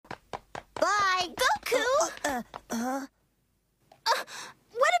What about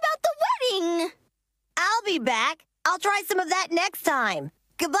the wedding? I'll be back. I'll try some of that next time.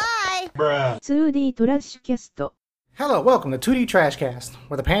 Goodbye. 2D トラッシュキャスト Hello, welcome to 2D Trashcast,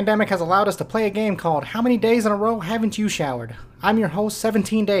 where the pandemic has allowed us to play a game called How Many Days in a Row Haven't You Showered? I'm your host,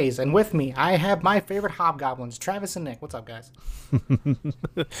 17 Days, and with me, I have my favorite hobgoblins, Travis and Nick. What's up, guys?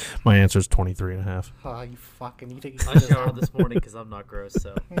 My answer is 23 and a half. Oh, you fucking... You think I showered this morning because I'm not gross,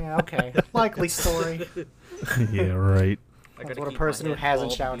 so... Yeah, okay. Likely story. Yeah, right. That's what a person who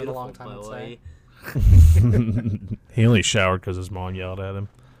hasn't showered in a long time would say. He only showered because his mom yelled at him.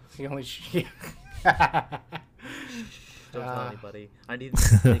 He only... Don't tell anybody. I need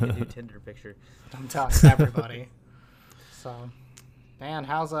to take a new Tinder picture. I'm telling everybody. So, man,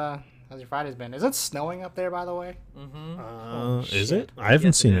 how's your Fridays been? Is it snowing up there, by the way? Mm-hmm. Is it? I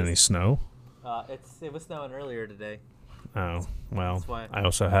haven't seen any snow. It was snowing earlier today. Oh, well, That's why. I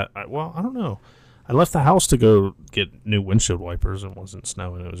also had, I don't know. I left the house to go get new windshield wipers. It wasn't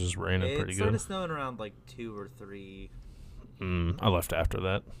snowing. It was just raining pretty It good. started snowing around like 2 or 3. I left after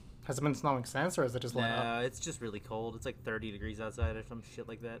that. Has it been snowing since, or is it just let up? No, it's just really cold. It's like 30 degrees outside or some shit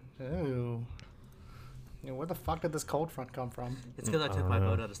like that. Ooh. Yeah, where the fuck did this cold front come from? It's because I took my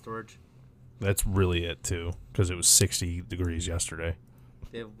boat out of storage. That's really it, too, because it was 60 degrees yesterday.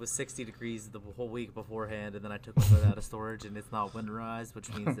 It was 60 degrees the whole week beforehand, and then I took my boat out of storage, and it's not winterized,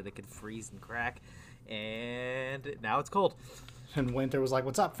 which means that it could freeze and crack. And now it's cold. And Winter was like,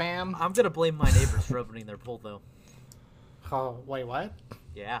 "What's up, fam?" I'm going to blame my neighbors for opening their pool, though. Oh, wait, what?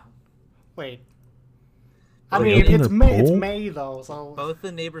 Yeah. Wait. Oh, I they mean, opened it's their May. It's pool? May though, so. Both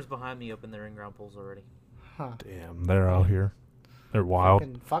the neighbors behind me opened their in-ground pools already. Huh. Damn, they're out here. They're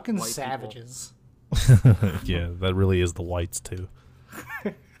wild. Fucking White people. savages. Yeah, that really is the whites, too.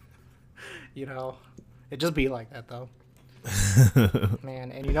 You know, it just be like that though.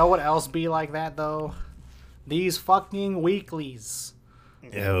 Man, and you know what else be like that though? These fucking weeklies.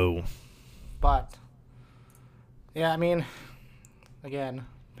 Yo. But yeah, I mean, again,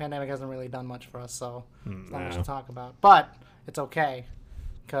 pandemic hasn't really done much for us, so not much to talk about. But it's okay,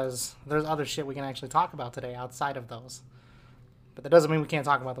 because there's other shit we can actually talk about today outside of those. But that doesn't mean we can't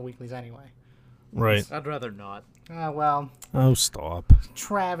talk about the weeklies anyway. Right. I'd rather not. Well, Oh, stop.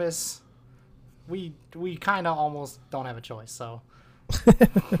 Travis, we kind of almost don't have a choice, so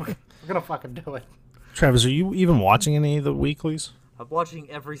we're gonna fucking do it. Travis, are you even watching any of the weeklies? I'm watching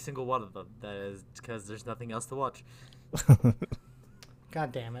every single one of them. That is because there's nothing else to watch.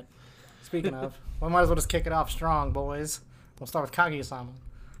 God damn it. Speaking of, we might as well just kick it off strong, boys. We'll start with Kaguya-sama,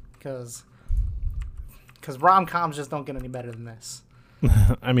 because rom-coms just don't get any better than this.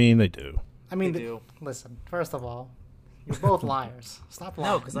 I mean, they do. I mean, They do. Listen, first of all, you're both liars. Stop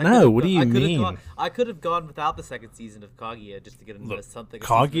lying. No, because No, what do you mean? I could have gone without the second season of Kaguya just to get into Look, something.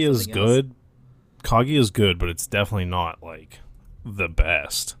 Kaguya is good. Kaguya is good, but it's definitely not, like, the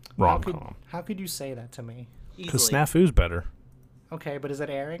best rom-com. How could you say that to me? Because Easily. Snafu's better. Okay, but is it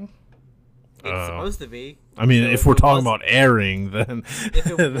airing? It's supposed to be. I mean, So if we're talking was- about airing, then, If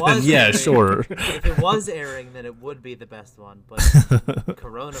it then was yeah, airing- sure. If it was airing, then it would be the best one. But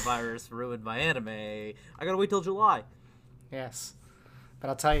coronavirus ruined my anime. I gotta wait till July. Yes. But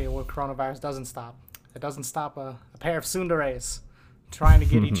I'll tell you what coronavirus doesn't stop. It doesn't stop a pair of tsunderes trying to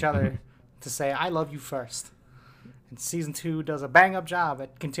get each other to say, "I love you" first. And season 2 does a bang-up job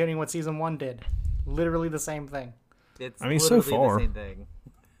at continuing what season 1 did. Literally the same thing. It's I mean, so literally far. the same thing.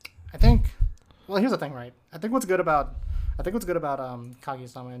 I think. Well, here's the thing, right? I think what's good about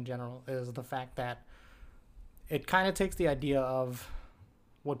Kaguya-sama in general is the fact that it kind of takes the idea of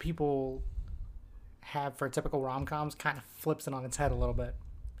what people have for typical rom-coms, kind of flips it on its head a little bit,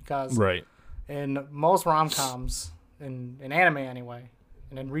 because Right. in most rom-coms, in anime anyway,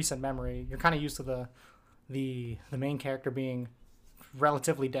 and in recent memory, you're kind of used to the main character being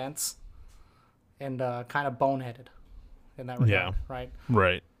relatively dense and kind of boneheaded in that regard, Yeah. right?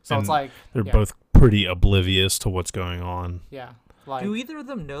 Right. So And it's like they're yeah, both pretty oblivious to what's going on. yeah, like Do either of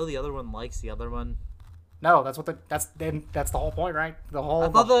them know the other one likes the other one? no, that's the whole point, right? The whole I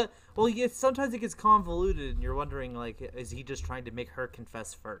thought that. Well, yeah, sometimes it gets convoluted, and you're wondering, like, is he just trying to make her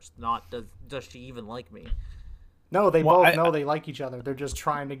confess first? Not does she even like me? no, they Well, both I- know they like each other. They're just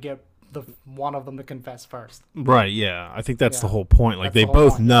trying to get the one of them to confess first. Right, yeah. I think that's the Yeah. whole point. Like, That's they the whole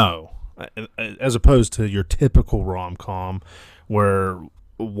both point. know, as opposed to your typical rom-com where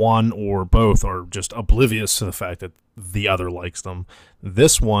one or both are just oblivious to the fact that the other likes them.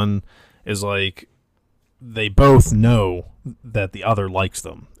 This one is like, they both know that the other likes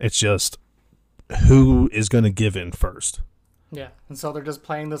them. It's just who is going to give in first. Yeah, and so they're just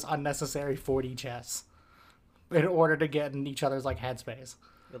playing this unnecessary 4D chess in order to get in each other's like headspace.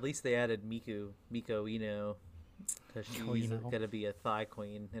 At least they added Miko Ino, because she's Ino. gonna be a thigh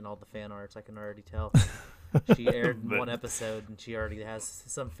queen in all the fan arts. I can already tell. She aired in one episode, and she already has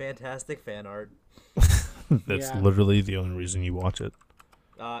some fantastic fan art. That's Yeah. literally the only reason you watch it.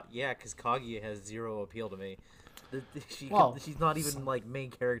 Yeah, because Kaguya has zero appeal to me. Well, She's not even like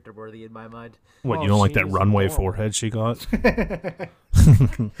main character worthy in my mind. What, Oh, you don't like that she's runway adorable. forehead she got? Got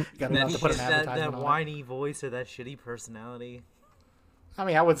That, enough to put an that advertisement on it. whiny voice or that shitty personality. I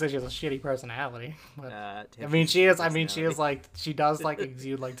mean, I wouldn't say she has a shitty personality, but I Taylor's mean, she is. I mean, personality. she is like she does like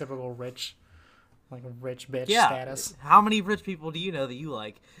exude like typical rich, like rich bitch Yeah. status. How many rich people do you know that you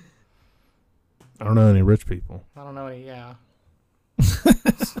like? I don't know any rich people. I don't know any. Yeah,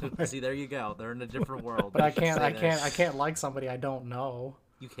 See, there you go. They're in a different world. but I You should can't. say I that. can't. I can't like somebody I don't know.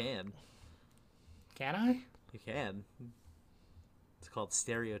 You can. Can I? You can. It's called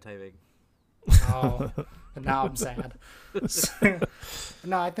stereotyping. Oh, now I'm sad.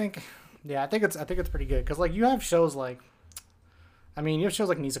 No, I think. Yeah, I think it's pretty good because like you have shows like, I mean, you have shows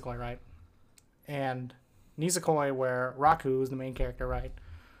like Nisekoi, right? And Nisekoi where Raku is the main character, right?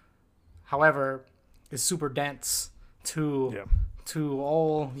 However, is super dense to Yeah.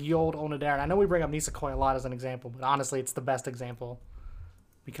 ye old Onodera. And I know we bring up Nisekoi a lot as an example, but honestly, it's the best example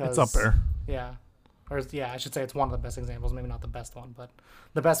because It's up there. Yeah, I should say it's one of the best examples. Maybe not the best one, but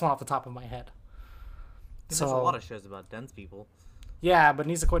the best one off the top of my head. There's a lot of shows about dense people. Yeah, but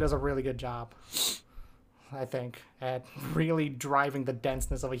Nisekoi does a really good job, I think, at really driving the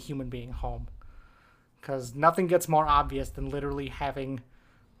denseness of a human being home. Because nothing gets more obvious than literally having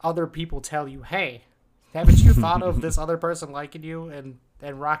other people tell you, hey, haven't you thought of this other person liking you? And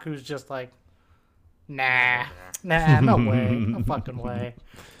Raku's just like, nah, no way, no fucking way.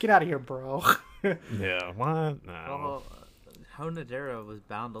 Get out of here, bro. Yeah, what? No. Well, Honodera was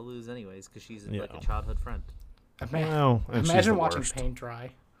bound to lose anyways because she's like Yeah. a childhood friend. Well, and she's Imagine the watching worst. paint dry,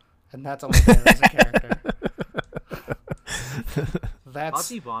 and that's Onodera as a character.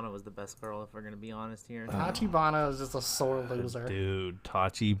 That's Tachibana was the best girl, if we're gonna be honest here. Tachibana is just a sore loser. Dude,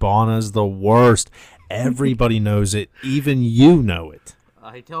 Tachibana's the worst. Everybody knows it. Even you know it.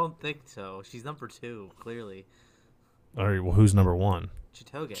 I don't think so. She's number 2, clearly. All right, well, who's number 1?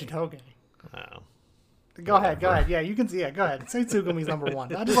 Chitoge. Chitoge. Oh. Go ahead. Yeah, you can see it. Go ahead. Say Tsugumi's number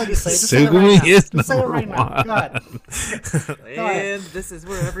 1. I just like to say it. Just say it Tsugumi right now. is Just say it number right now. one. Go ahead. And this is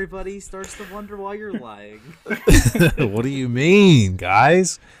where everybody starts to wonder why you're lying. What do you mean,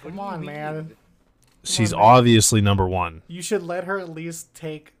 guys? Come on, man. She's obviously number 1. You should let her at least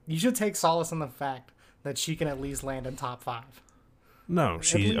take. You should take solace in the fact that she can at least land in top 5. No,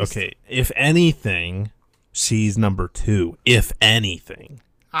 she's least. okay. If anything, she's number 2. If anything.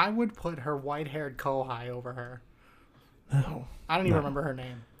 I would put her white-haired Kohai over her. No. I don't even remember her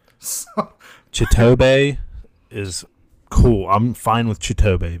name. So, Chitobe is cool. I'm fine with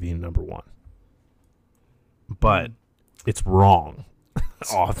Chitobe being number 1. But it's wrong.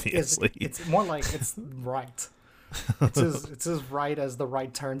 Obviously. it's more like it's right. It's as right as the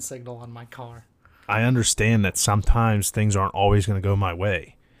right turn signal on my car. I understand that sometimes things aren't always going to go my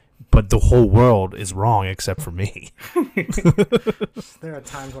way. But the whole world is wrong except for me. There are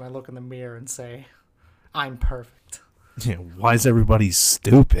times when I look in the mirror and say, I'm perfect. Yeah, why is everybody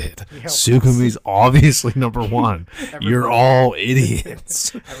stupid? Yeah. Sukumi's obviously number 1. You're all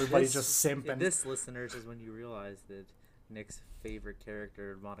idiots. Everybody's just simping. This, listeners, is when you realize that Nick's favorite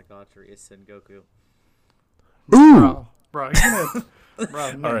character in Monogatari is Sengoku. Ooh. Bro, you're gonna...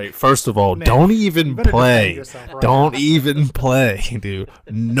 Bro, All right, first of all, Nick, don't you even better defend play. yourself right Don't even play, dude.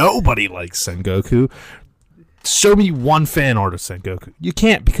 Nobody likes Sengoku. Show me one fan art of Sengoku. You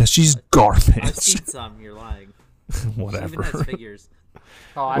can't because she's I've garbage. seen some. You're lying. She even has Whatever. figures.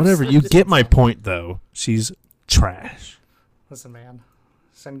 Oh, I've Whatever. seen You some. get my point, though. She's trash. Listen, man.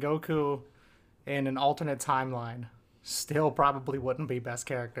 Sengoku in an alternate timeline still probably wouldn't be best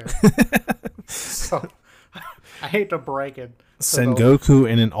character. So, I hate to break it. to the- Sengoku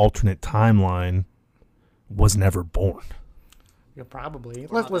in an alternate timeline was never born. Yeah, probably.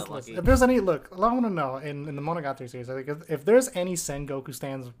 not that Listen. lucky. If there's any look, I want to know in the Monogatari series. I think if there's any Sengoku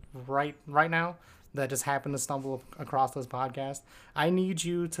stands right now that just happened to stumble across this podcast, I need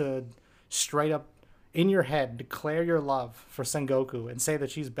you to straight up in your head declare your love for Sengoku and say that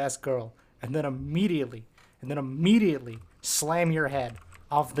she's best girl, and then immediately slam your head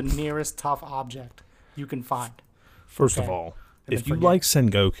off the nearest tough object you can find. First of Okay. all, And if then you forget. like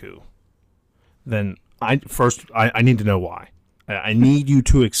Sengoku, then I need to know why. I need you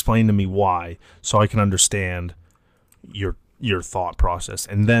to explain to me why so I can understand your thought process.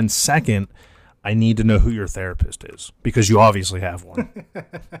 And then second, I need to know who your therapist is because you obviously have one.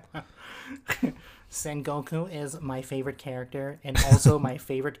 Sengoku is my favorite character, and also my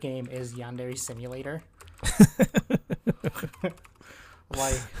favorite game is Yandere Simulator.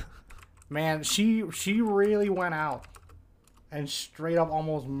 Like, man, she really went out and straight up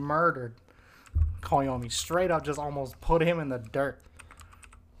almost murdered Koyomi. Straight up just almost put him in the dirt.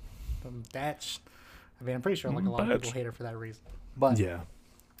 That's, I mean, I'm pretty sure like a lot of people hate her for that reason. But Yeah.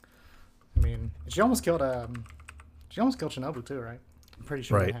 I mean, she almost killed Shinobu too, right? I'm pretty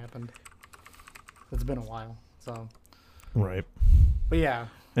sure Right. that happened. It's been a while, so. Right. But yeah.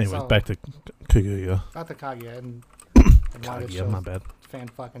 Anyways, so, back to Kaguya. back to Kaguya and why this Kaguya, my show's bad.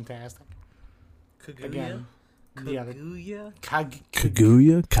 fan-fucking-tastic. Kaguya? Again, yeah, the Kaguya?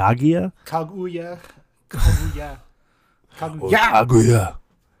 Kaguya? Kaguya? Kaguya. Oh, Kaguya. Kaguya.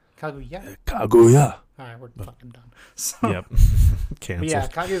 Kaguya. Kaguya. Alright, we're fucking done. So, Yep. but Canceled. yeah,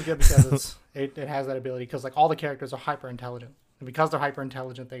 Kaguya's good because it has that ability because like all the characters are hyper intelligent. And because they're hyper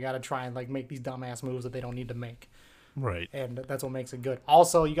intelligent, they gotta try and like make these dumbass moves that they don't need to make. Right. And that's what makes it good.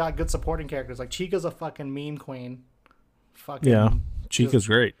 Also, you got good supporting characters. Like Chica's a fucking meme queen. Fucking Yeah. Chica's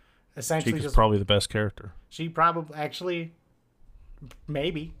great. essentially Chica's just probably the best character. she probably actually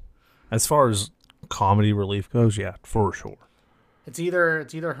maybe As far as comedy relief goes, yeah, for sure. it's either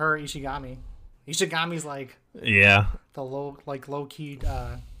her or Ishigami. Ishigami's like Yeah. the low key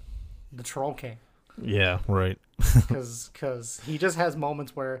the troll king. Yeah, right. Because he just has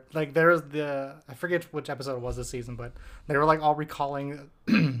moments where like there's I forget which episode it was this season, but they were like all recalling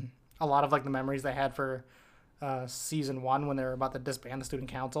a lot of like the memories they had for season 1 when they were about to disband the student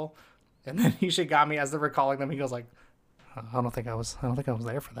council, and then Ishigami, as they're recalling them, he goes like, I don't think I was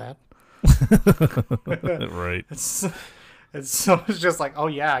there for that. Right. It's so it's just like, oh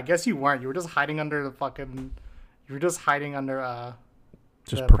yeah, I guess you weren't. You were just hiding under Just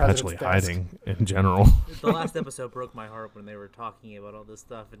the perpetually president's desk. hiding in general. The last episode broke my heart when they were talking about all this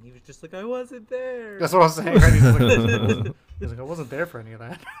stuff, and he was just like, I wasn't there. That's what I was saying. Right? He's like, I wasn't there for any of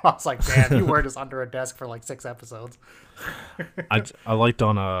that. I was like, damn, you were just under a desk for like 6 episodes. I liked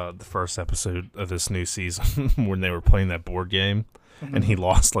on the first episode of this new season when they were playing that board game and he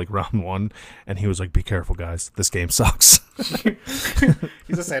lost like round 1 and he was like, be careful guys, this game sucks.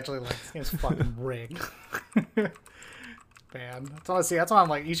 He's essentially like, this game's fucking rigged. Man, that's what I see. That's why I'm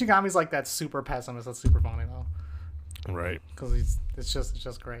like, Ishigami's like that super pessimist. That's super funny though, Right. because it's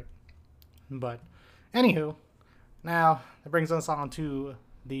just great. But anywho, now that brings us on to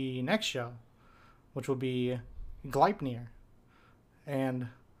the next show, which will be Gleipnir. And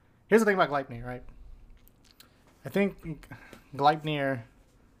here's the thing about Gleipnir, right? I think Gleipnir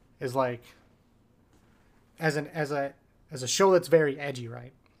is like as a show that's very edgy,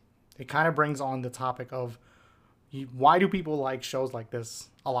 right? It kind of brings on the topic of why do people like shows like this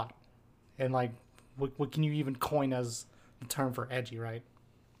a lot, and like what can you even coin as the term for edgy, right?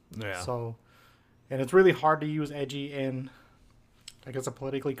 Yeah. So, and it's really hard to use edgy in, I guess, a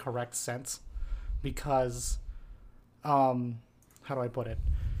politically correct sense, because, how do I put it?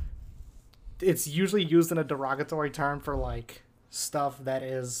 It's usually used in a derogatory term for like stuff that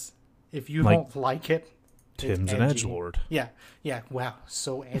is, if you Like don't like it, Tim's it's an edgy. edgelord. Yeah. Wow,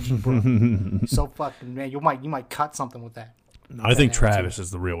 so edgy, bro. So fucking, man, you might cut something with that. I think attitude. Travis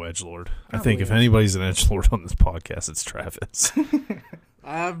is the real edgelord. I think Probably if is. anybody's an edgelord on this podcast, it's Travis.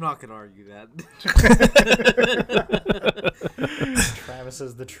 I'm not going to argue that. Travis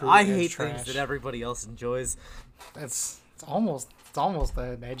is the true. I edge hate trash. things that everybody else enjoys. It's almost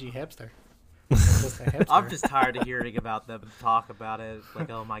an edgy hipster. It's just a hipster. I'm just tired of hearing about them talk about it. Like,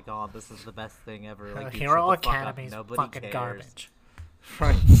 oh my god, this is the best thing ever. Like, dude, Hero shut the fuck up. Academy's Nobody fucking cares. garbage.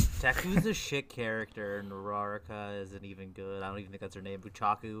 Right. Taku's a shit character, and Uraraka isn't even good. I don't even think that's her name.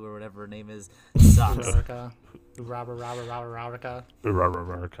 Buchaku or whatever her name is sucks. Uraraka. Uraraka.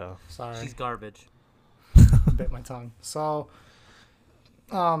 Uraraka. Sorry, She's garbage. bit my tongue. So,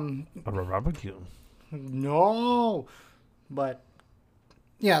 Uraraka. no, but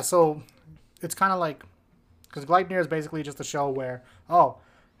yeah. So it's kind of like, because Gleipnir is basically just a show where, oh,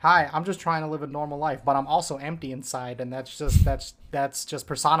 hi, I'm just trying to live a normal life, but I'm also empty inside, and that's just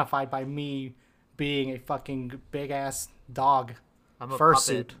personified by me being a fucking big ass dog. I'm a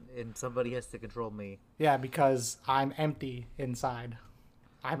Fursuit. puppet, and somebody has to control me. Yeah, because I'm empty inside.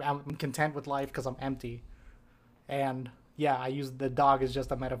 I'm content with life because I'm empty. And yeah, I use the dog as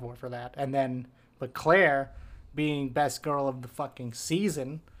just a metaphor for that. And then, but Claire, being best girl of the fucking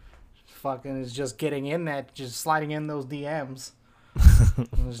season, fucking is just getting in that, just sliding in those DMs.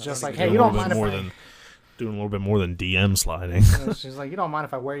 It's just like, hey, you don't mind if I... Doing a little bit more than DM sliding. She's like, you don't mind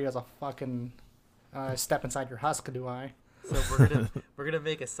if I wear you as a fucking step inside your husk, do I? So we're gonna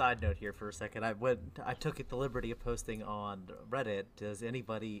make a side note here for a second. I took the liberty of posting on Reddit.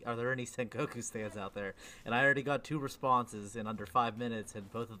 Are there any Sengoku stands out there? And I already got 2 responses in under 5 minutes,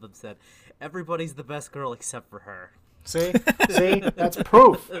 and both of them said, "Everybody's the best girl except for her." See, that's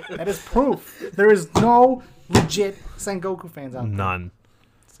proof. That is proof. There is no legit Sengoku fans out there. None.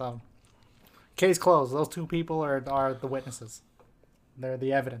 So, case closed. Those 2 people are the witnesses. They're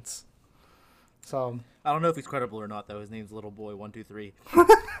the evidence. So, I don't know if he's credible or not, though. His name's Little Boy 123.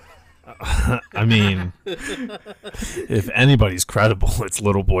 I mean, if anybody's credible, it's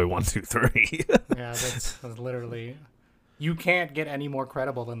Little Boy 123. yeah, that's literally. You can't get any more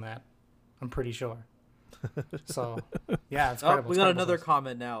credible than that. I'm pretty sure. So, yeah, it's credible. We got another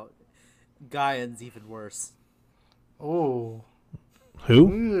comment now. Gaian's even worse. Ooh.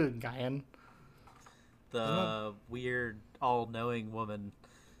 Who? Guyan. The weird, all-knowing woman.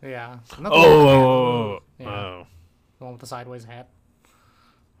 Yeah. Oh. Yeah. The one with the sideways hat.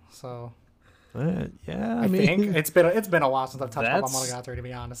 So. Yeah, I think it's been a while since I've touched up on that's- Monogatari, to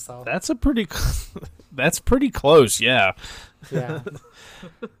be honest. So that's a pretty. That's pretty close. Yeah. yeah.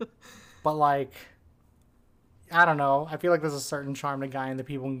 But like, I don't know. I feel like there's a certain charm to Guyan that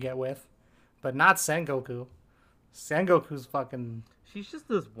people can get with, but not Sengoku. Sengoku's fucking. She's just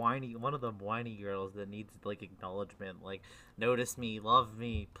one of them whiny girls that needs like acknowledgement. Like, notice me, love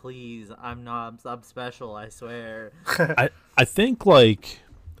me, please. I'm special, I swear. I think like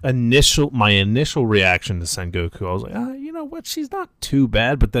my initial reaction to Sengoku, I was like, you know what, she's not too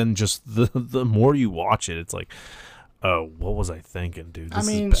bad. But then just the more you watch it, it's like, oh, what was I thinking, dude? This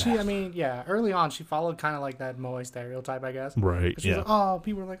is bad. Yeah. Early on, she followed kind of like that moe stereotype, I guess. Right. She's Yeah. like, oh,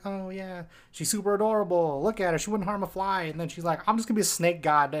 people were like, oh yeah, she's super adorable. Look at her, she wouldn't harm a fly. And then she's like, I'm just gonna be a snake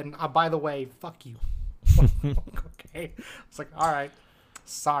god. And by the way, fuck you. Okay. It's like, all right,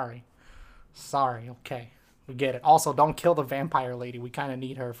 sorry. Okay, we get it. Also, don't kill the vampire lady. We kind of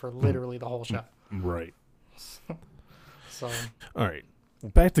need her for literally the whole show. Right. So All right.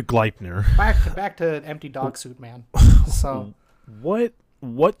 Back to Gleipnir. back to empty dog suit man. So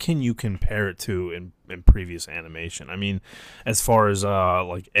What can you compare it to in previous animation? I mean, as far as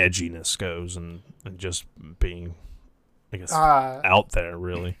like edginess goes and just being, I guess, out there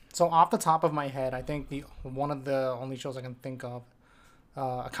really. So off the top of my head, I think one of the only shows I can think of,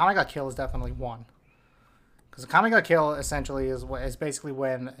 Akame ga Kill is definitely one. Because Akame ga Kill essentially is basically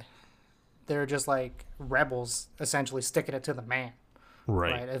when they're just like rebels essentially sticking it to the man.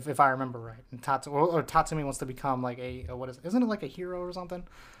 Right. If I remember right. And Tatsumi wants to become like isn't it like a hero or something?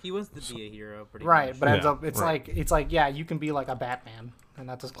 He wants to be a hero, pretty Right, much. but ends Yeah, up it's right. like yeah, you can be like a Batman, and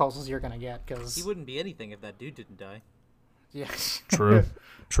that's as close as you're gonna get. Because He wouldn't be anything if that dude didn't die. yeah, True.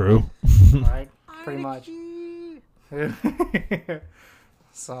 True. right, pretty much.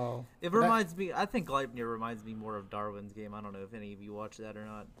 So It reminds me. I think Gleipnir reminds me more of Darwin's Game. I don't know if any of you watched that or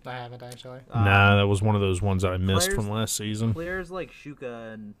not. I haven't actually. Nah, that was one of those ones I missed players- from last season. Players like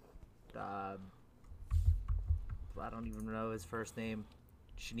Shuka and I don't even know his first name.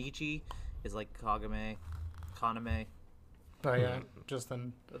 Shinichi is like Kaname. But yeah, just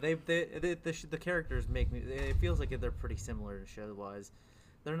then. The characters make me. It feels like they're pretty similar show wise.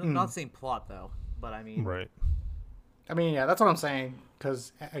 They're not the same plot though. But I mean, Right. I mean, yeah, that's what I'm saying.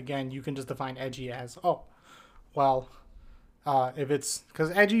 Because again, you can just define edgy as if it's because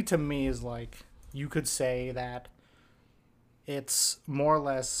edgy to me is like you could say that it's more or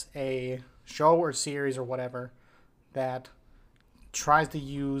less a show or series or whatever that tries to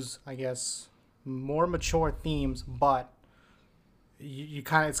use, I guess, more mature themes, but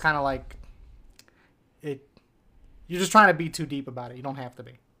it's kind of like it. You're just trying to be too deep about it. You don't have to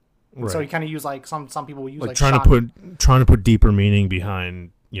be. Right. So you kind of use like some people will use like trying to put deeper meaning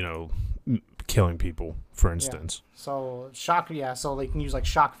behind, killing people, for instance. So shock, yeah. So they can use like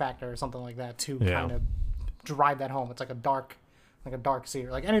shock factor or something like that to Yeah. kind of drive that home. It's like a dark series,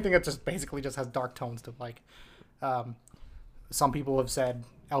 like anything that just basically just has dark tones to it. Like, some people have said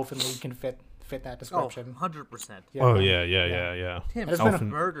Elfen Lied can fit that description. 100%. Yeah. Oh yeah. Tim It's been just a-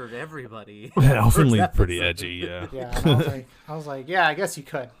 murdered everybody. Elfen Lied's First pretty episode. edgy. Yeah. Yeah, and I was like, yeah, I guess you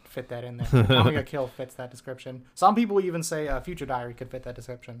could fit that in there. Omega Kill fits that description. Some people even say Future Diary could fit that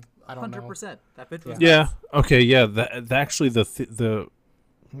description. I don't know. 100%. That bitch was Yeah. Okay. Yeah. That actually I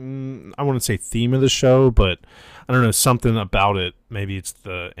wouldn't say theme of the show, but I don't know, something about it. Maybe it's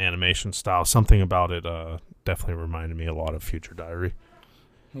the animation style. Something about it definitely reminded me a lot of Future Diary.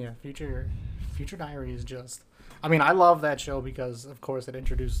 Yeah, Future Diary is just. I mean, I love that show because, of course, it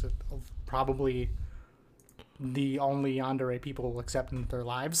introduced probably the only yandere people will accept in their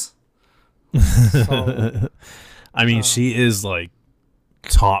lives. So, I mean, she is like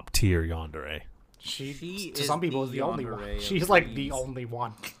top tier yandere. She She to is some people the is the only one. yandere of She's like the dreams. only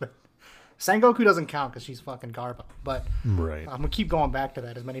one. Sengoku doesn't count because she's fucking Garbo, but Right. I'm gonna keep going back to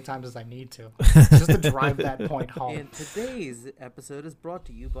that as many times as I need to, just to drive that point home. And today's episode is brought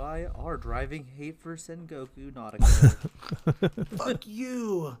to you by our driving hate for Sengoku Nautical. Fuck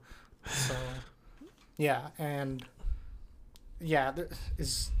you. So, yeah, and yeah, there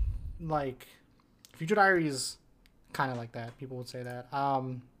is like Future Diary is kind of like that. People would say that.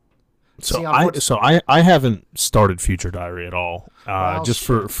 See, I haven't started Future Diary at all. Well, Just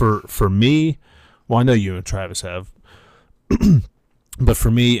for me, well, I know you and Travis have, but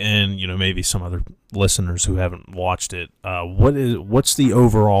for me and maybe some other listeners who haven't watched it, what's the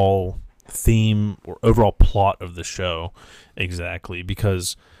overall theme or overall plot of the show exactly?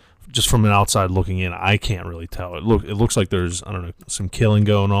 Because just from an outside looking in, I can't really tell. It looks like there's, I don't know, some killing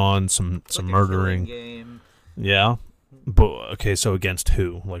going on, some Like a murdering. killing game. Yeah. But okay, so against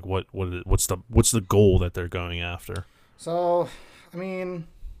who? Like what's the goal that they're going after? So, I mean,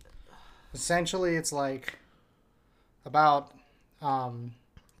 essentially, it's like about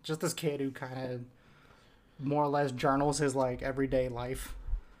just this kid who kind of more or less journals his like everyday life,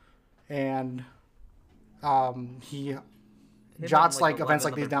 and he jots and, like, like events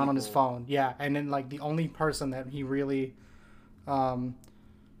 11 like these other down on his people. phone. Yeah, and then like the only person that he really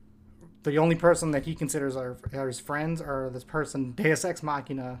the only person that he considers are his friends are this person, Deus Ex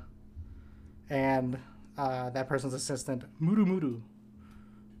Machina, and that person's assistant, Muru Muru.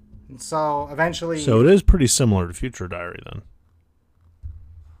 And so eventually... So it is pretty similar to Future Diary then.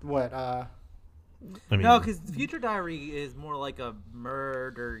 What? I mean, No, because Future Diary is more like a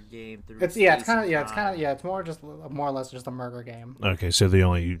murder game through. It's space and it's more or less just a murder game. okay, so the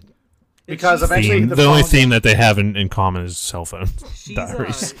only Because She's- eventually theme, the the only phone- theme that they have in common is cell phone She's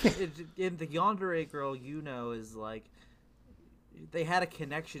diaries. in the Yandere girl, is like they had a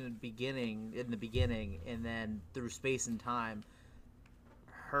connection in the beginning, and then through space and time,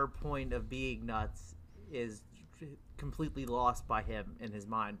 her point of being nuts is completely lost by him in his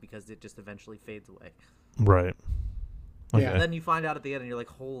mind because it just eventually fades away. Right. Okay. Yeah. And then you find out at the end, and you're like,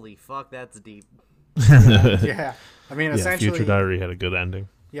 "Holy fuck, that's deep." Yeah. I mean, Yeah, essentially... Future Diary had a good ending.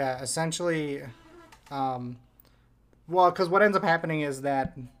 Yeah, essentially, well, because what ends up happening is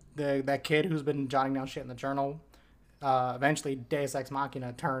that that kid who's been jotting down shit in the journal, eventually Deus Ex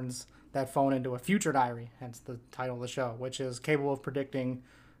Machina turns that phone into a future diary, hence the title of the show, which is capable of predicting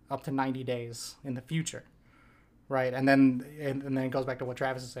up to 90 days in the future, right? And then it goes back to what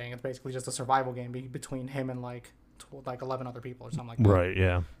Travis is saying. It's basically just a survival game between him and like 11 other people or something like that. Right.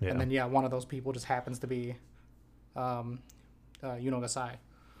 Yeah. Yeah. And then one of those people just happens to be Yuno Gasai.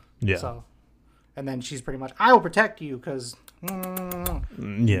 yeah. So, and then she's pretty much, I will protect you because,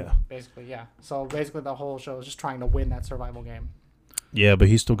 Yeah. basically, yeah. So basically, the whole show is just trying to win that survival game. Yeah, but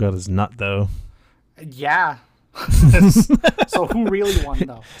he still got his nut though. Yeah. So who really won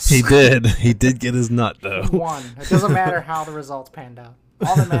though? He did. He did get his nut though. Who won? It doesn't matter how the results panned out.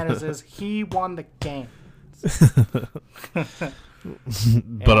 All that matters is he won the game.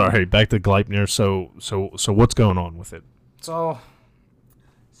 But all right, back to Gleipnir. So what's going on with it? So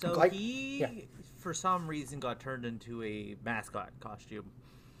So Like- he, yeah. for some reason, got turned into a mascot costume.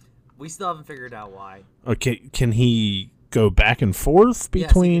 We still haven't figured out why. Okay, can he go back and forth Yes, he can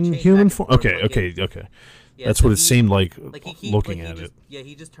between change human back and form? forth Okay, like okay, it- okay. Yeah, That's so what it he- seemed like, he looking like at he just, it. Yeah,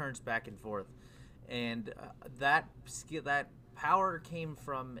 he just turns back and forth, and that power came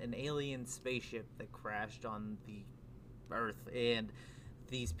from an alien spaceship that crashed on the Earth, and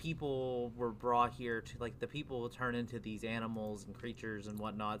these people were brought here to the people will turn into these animals and creatures and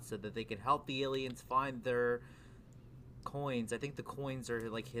whatnot so that they can help the aliens find their coins. I think the coins are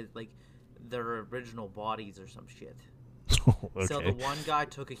their original bodies or some shit. Okay. So the one guy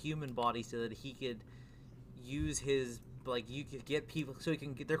took a human body so that he could use his you could get people so he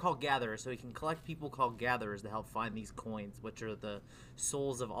can they're called gatherers, so he can collect people called gatherers to help find these coins, which are the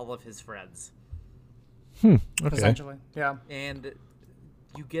souls of all of his friends. Okay. essentially, yeah. And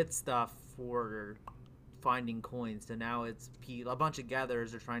you get stuff for finding coins. So now it's a bunch of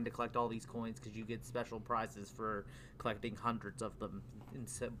gatherers are trying to collect all these coins because you get special prizes for collecting hundreds of them and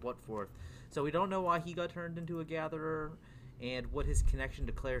what forth. So we don't know why he got turned into a gatherer and what his connection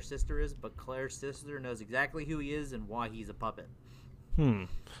to Claire's sister is, but Claire's sister knows exactly who he is and why he's a puppet.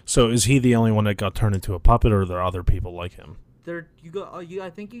 So is he the only one that got turned into a puppet, or are there other people like him? I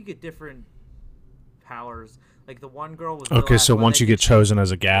think you get different powers. Like the one girl was Okay, so once you get chosen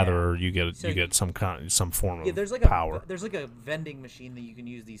as a gatherer, Yeah. you get some form of there's power. there's like a vending machine that you can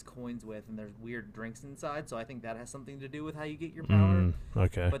use these coins with, and there's weird drinks inside. So I think that has something to do with how you get your power.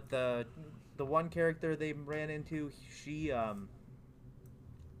 Okay. But the one character they ran into, she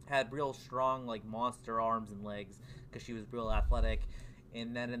had real strong like monster arms and legs because she was real athletic.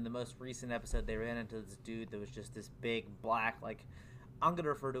 And then in the most recent episode, they ran into this dude that was just this big black, like, I'm gonna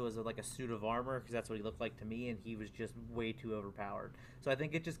refer to it as like a suit of armor because that's what he looked like to me, and he was just way too overpowered. So I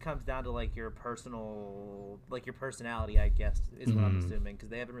think it just comes down to like your personality, I guess, is what I'm assuming, because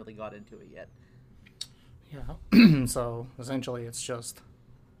they haven't really got into it yet. Yeah. So essentially, it's just,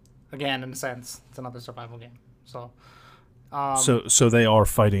 again, in a sense, it's another survival game. So. So they are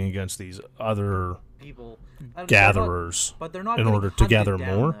fighting against these other People gatherers, but they're not in getting order to hunted gather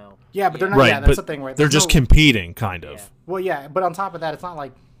down, more. though. Yeah, but they're not. Right, Yeah, that's but the thing, right? they're There's just no- competing, kind of. Yeah. Well, yeah, but on top of that, it's not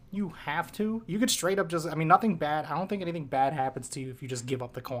like you have to. You could straight up just. I mean, nothing bad. I don't think anything bad happens to you if you just give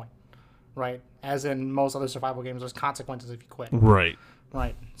up the coin, right? As in most other survival games, there's consequences if you quit. Right.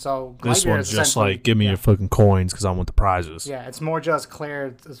 Right. So This Glightyear one's is just essentially- like, give me yeah. your fucking coins because I want the prizes. Yeah, it's more just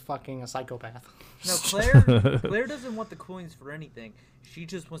Claire is fucking a psychopath. No, Claire doesn't want the coins for anything. She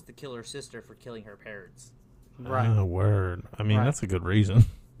just wants to kill her sister for killing her parents. Right. Oh, word. I mean, Right. that's a good reason.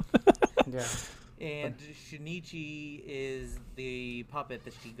 Yeah. And Shinichi is the puppet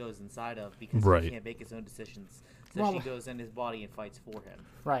that she goes inside of because Right. he can't make his own decisions. So Well- she goes in his body and fights for him.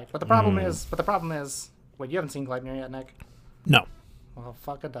 Right. But the problem is, wait, you haven't seen Gleipnir yet, Nick? No. Well,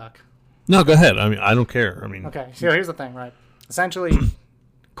 fuck a duck. No, go ahead. I mean, I don't care. I mean, Okay, so here's the thing, right? Essentially,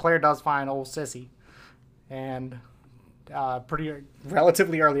 Claire does find old Sissy, and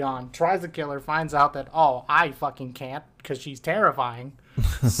relatively early on, tries to kill her, finds out that, oh, I fucking can't, because she's terrifying.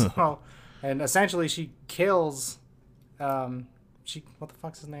 So, and essentially she kills, what the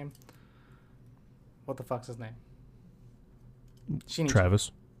fuck's his name? Shinichi.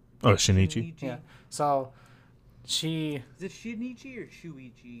 Travis. Oh, Shinichi. Yeah. So, she... Is it Shinichi or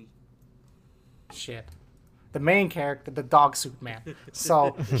Shuichi? Shit. The main character, the dog suit man.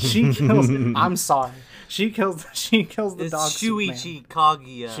 So she kills. I'm sorry. She kills the It's dog suit man. Shuichi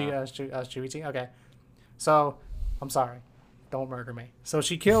Kaguya. Shuichi. Okay. So I'm sorry. Don't murder me. So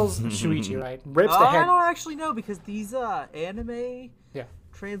she kills Shuichi, right? Rips the I head. don't actually know because these anime Yeah.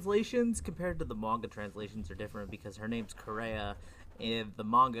 translations compared to the manga translations are different because her name's Korea in the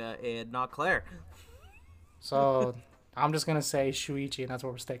manga and not Claire. So I'm just gonna say Shuichi, and that's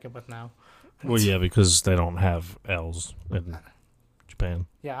what we're sticking with now. Well, yeah, because they don't have L's in Japan.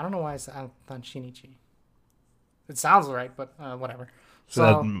 Yeah, I don't know why I thought Shinichi. It sounds right, but whatever.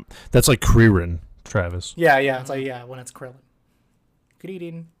 So that's like Kuririn, Travis. Yeah, it's like when it's Krillin. Good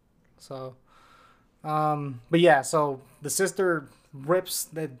eating. So, but yeah, so the sister rips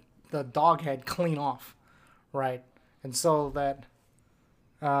the dog head clean off, right? And so that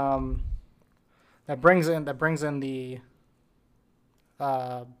brings in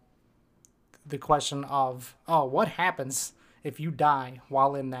the question of, oh, what happens if you die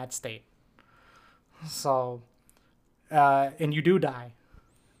while in that state? So, and you do die.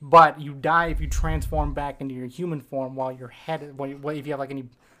 But you die if you transform back into your human form while your head, if you have like any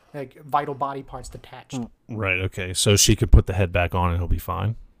like vital body parts detached. Right. Okay. So she could put the head back on and he'll be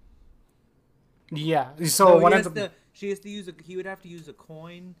fine. Yeah. So what ends up, he would have to use a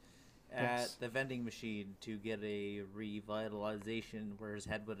coin at Yes. the vending machine to get a revitalization where his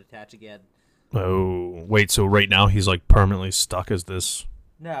head would attach again. Oh, wait. So right now he's like permanently stuck as this.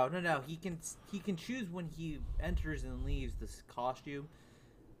 No. He can choose when he enters and leaves this costume.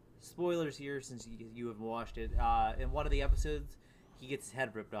 Spoilers here, since you have watched it. In one of the episodes, he gets his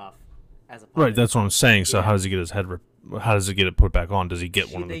head ripped off as a puppet. Right. That's what I'm saying. So Yeah. how does he get his head ripped? How does he get it put back on? Does he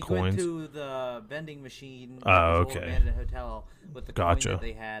get one of the They coins? went to the vending machine at Oh, this old okay. abandoned hotel with the Gotcha. coin that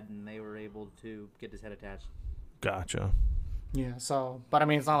they had, and they were able to get his head attached. Gotcha. yeah. So, but I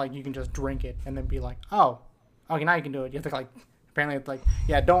mean, it's not like you can just drink it and then be like, oh, okay, now you can do it. You have to like, apparently it's like,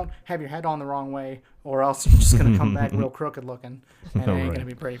 yeah, don't have your head on the wrong way, or else you're just gonna come back real crooked looking, and it ain't Right. gonna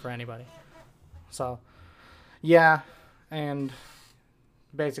be pretty for anybody. So, yeah, and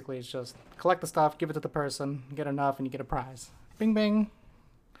basically it's just collect the stuff, give it to the person, get enough, and you get a prize. Bing bing.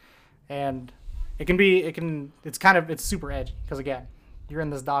 And it's super edgy because again, you're in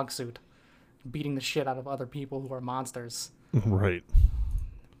this dog suit, beating the shit out of other people who are monsters. Right.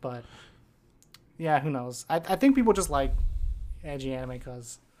 But yeah, who knows? I think people just like edgy anime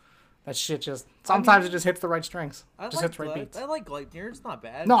because that shit just sometimes it just hits the right strings. Just hits the right beats. I like Gleipnir. It's not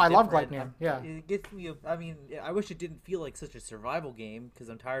bad. No, It's I love different. Gleipnir, yeah. It gets me. I mean, I wish it didn't feel like such a survival game because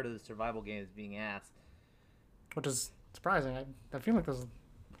I'm tired of the survival games being ass. Which is surprising. I feel like there's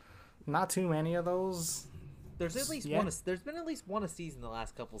not too many of those. There's at least Yeah. one. There's been at least one a season the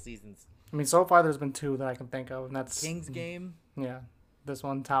last couple seasons. I mean, so far there's been two that I can think of, and that's King's Game. yeah. This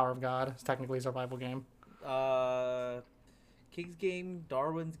one, Tower of God, is technically a survival game. King's Game,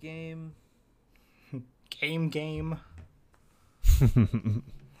 Darwin's Game. Game.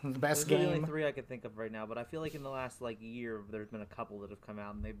 The best Those are the only game. 3 I could think of right now, but I feel like in the last year there's been a couple that have come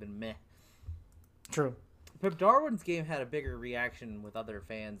out and they've been meh. True. Pip Darwin's game had a bigger reaction with other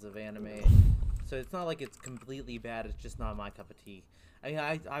fans of anime, so it's not like it's completely bad. It's just not my cup of tea. I mean,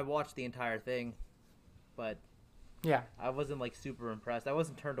 I watched the entire thing, but Yeah. I wasn't like super impressed. I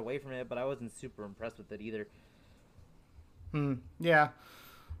wasn't turned away from it, but I wasn't super impressed with it either. Yeah.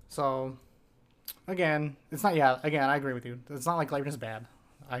 So, again, it's not. Yeah. Again, I agree with you. It's not like Gleipnir's bad.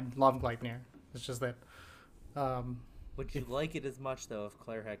 I love Gleipnir. It's just that. Would you like it as much though if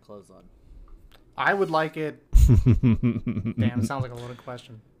Claire had clothes on? I would like it. Damn, it sounds like a loaded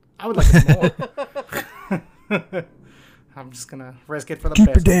question. I would like it more. I'm just gonna risk it for the Keep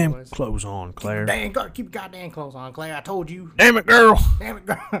best. your damn boys. clothes on, Claire. Keep your goddamn clothes on, Claire. I told you. Damn it, girl. Damn it,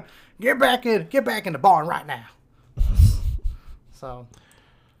 girl. Get back in the barn right now. So,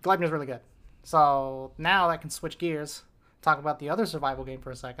 Gleipnir's really good. So now I can switch gears. Talk about the other survival game for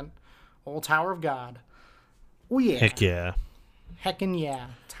a second. Old Tower of God. Oh yeah. Heck yeah. Heckin' yeah.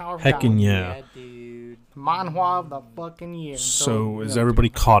 Tower of God. Heckin' yeah. Dude. Manhwa of the fucking year. So is yeah. everybody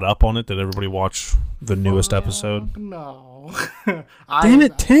caught up on it? Did everybody watch the newest episode? No. Damn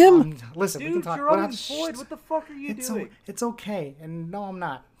it, Tim! Listen, we can Dude, talk. you're we're not- unemployed. What the fuck are you doing? It's okay, and no, I'm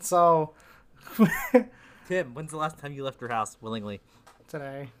not. So Tim, when's the last time you left your house willingly?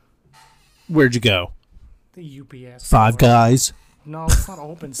 today, Where'd you go? the UPS. Five store. Guys. No, it's not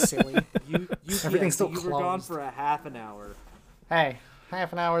open, silly. You Everything's still you were gone closed. for a half an hour. Hey,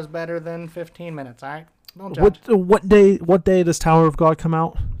 half an hour is better than 15 minutes. All right, don't judge. What day does Tower of God come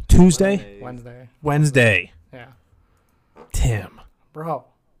out? Tuesday? Wednesday. Wednesday. Yeah, Tim. bro.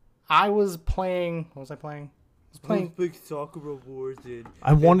 I was playing. What was I playing? I was playing. Big Sakura Wars in.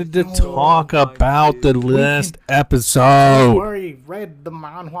 I wanted to Oh, talk my about the dude. last Don't episode. worry, read the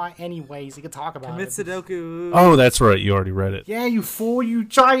manhwa anyways. You could talk about Commit it. Sudoku. Oh, that's right. You already read it. Yeah, you fool. You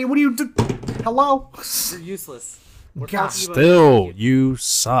try. What do you do? Hello. You're useless. We're God, talking about Still, anime. you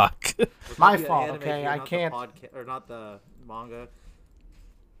suck. We're My talking about fault, anime okay? here, I not the can't- or not the manga.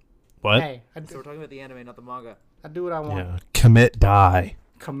 What? Hey, So we're talking about the anime, not the manga. I do what I want. Yeah. Commit, die.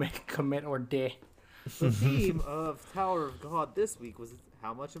 Commit or die. The theme of Tower of God this week was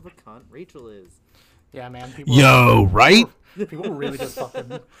how much of a cunt Rachel is. Yeah, man. People. Yo, right? People were really just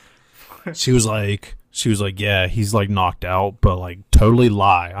fucking. She was like, yeah, he's like knocked out, but like totally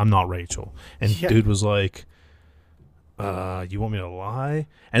lie. I'm not Rachel. And Yeah. dude was like, you want me to lie?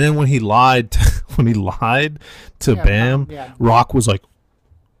 And then when he lied, to Yeah, Bam, yeah. Rock was like,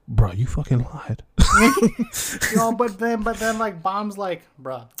 bro, you fucking lied. But then, like, Bomb's like,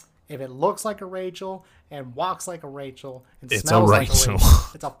 bruh, if it looks like a Rachel and walks like a Rachel and It's a smells like a Rachel. Rachel,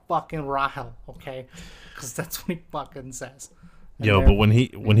 it's a fucking Rahel, okay? Because that's what he fucking says. And Yo, then- but when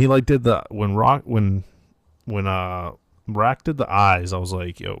he like did the when Rack did the eyes, I was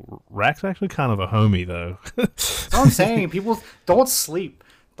like, yo, Rack's actually kind of a homie though. that's what I'm saying. People don't sleep.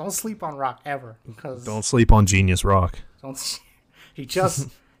 Don't sleep on Rock ever. Because Don't sleep on Genius Rock. he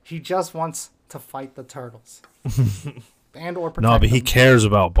just wants to fight the turtles. And or protect No, but he them. cares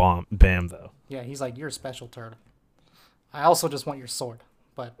about Bam though. Yeah, he's like, you're a special turtle. I also just want your sword,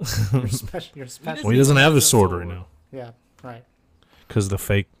 but you're special. You're special. Well, he doesn't have his sword right now Yeah, right. because the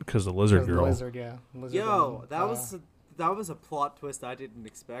lizard The girl. lizard, yeah. Lizard Yo, girl, that was a plot twist I didn't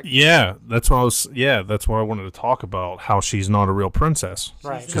expect. Yeah, that's what I wanted to talk about. How she's not a real princess.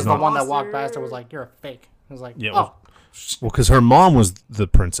 right. She's Because an the one that walked imposter. past her was like, "You're a fake." I was like, Yeah, "Oh, well, because her mom was the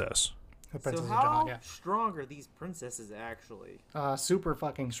princess. the So princess is how John, yeah, strong are these princesses actually? super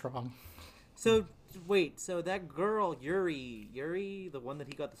fucking strong." So wait, so that girl Yuri, the one that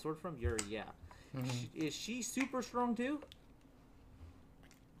he got the sword from, Yuri, yeah, is she super strong too?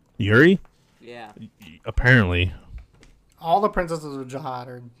 Yuri, Yeah. apparently. All the princesses of Jihad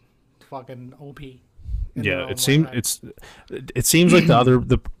are fucking OP. in their Yeah, own it way, seems right? it seems like the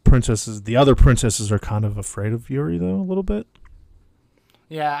other princesses are kind of afraid of Yuri though a little bit.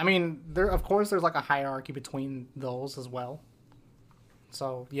 Yeah, I mean, of course there's like a hierarchy between those as well.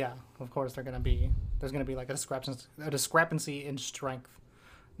 So yeah, of course there's gonna be like a discrepancy in strength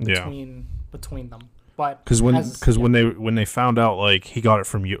Yeah. between them. But Because when they found out like he got it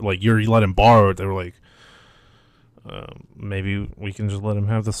from like Yuri let him borrow it, they were like, maybe we can just let him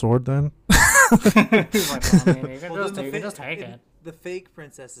have the sword then. He's like, "Well, I mean, you can Well, just, then you can just take and it." The fake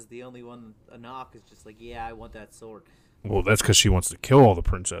princess is the only one. Anak is just like, yeah, I want that sword. Well, that's because she wants to kill all the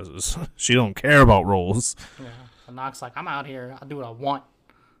princesses. She don't care about roles. Yeah, and Nox like, "I'm out here. I do what I want.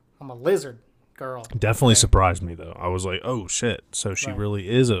 I'm a lizard girl." Definitely Okay. surprised me though. I was like, oh shit, so she Right. really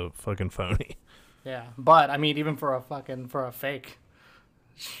is a fucking phony. Yeah, but I mean, even for a fake,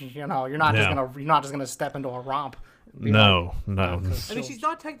 you're not Yeah. just gonna step into a romp No. I mean, she's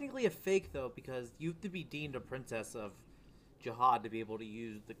not technically a fake though, because you have to be deemed a princess of Jihad to be able to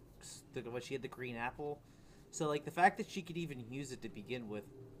use what she had, the green apple. So like the fact that she could even use it to begin with.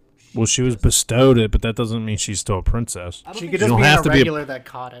 Well, she was bestowed it, but that doesn't mean she's still a princess. She think could You just don't be have a to be a- regular that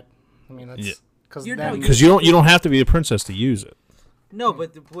caught it. I mean, that's Yeah. because You're then not- Because you don't have to be a princess to use it. No,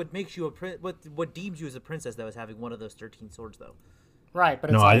 but what makes you what deems you as a princess though is having one of those 13 swords though. right, but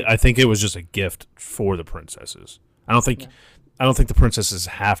it's No, like, I think it was just a gift for the princesses. I don't think the princesses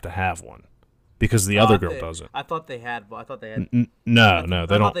have to have one because the other girl doesn't. I thought they had. I thought they had. No, I they thought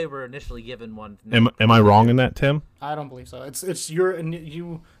don't. they were initially given one. Am I wrong in that, Tim? I don't believe so. It's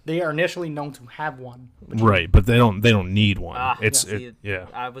you. They are initially known to have one. Right, but they don't need one. See, yeah.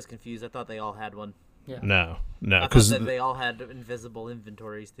 I was confused. I thought they all had one. No, I thought because that they all had invisible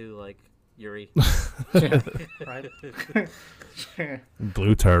inventories too, like Yuri. Right.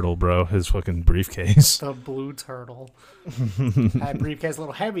 Blue Turtle, bro, his fucking briefcase. The blue turtle. That briefcase a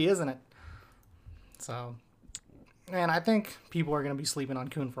little heavy, isn't it? So, man, I think people are gonna be sleeping on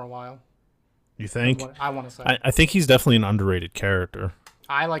Kun for a while. You think? What I want to say. I think he's definitely an underrated character.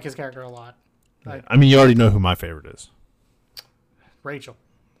 I like his character a lot. I mean, you already know who my favorite is. Rachel.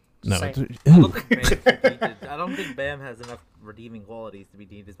 No, Same. I don't think I don't think Bam has enough redeeming qualities to be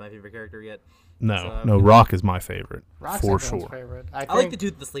deemed as my favorite character yet. no. Rock is my favorite Rock's for everyone's sure. favorite. I think like the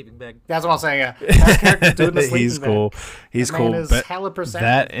dude with the sleeping bag. that's what I'm saying. Yeah, that character doing the sleeping He's bag. cool. He's That cool. man is But hella percent.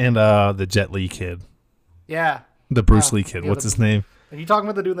 that and the Jet Li kid, Yeah. the Bruce Lee kid. yeah, What's the- his name? Are you talking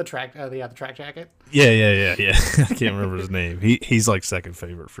about the dude in the track? The track jacket. Yeah. I can't remember his name. He's like second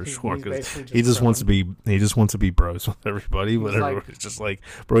favorite for sure he's because basically he just just wants to be bros with everybody. But like- everybody's just like,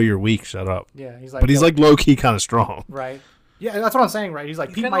 bro, you're weak. Shut up. Yeah, he's like. But he's yo, like low key kind of strong. right. Yeah, that's what I'm saying. Right. He's like,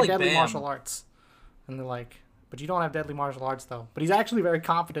 He's peep kinda my like deadly Bam. martial arts, and they're like, but you don't have deadly martial arts though. But he's actually very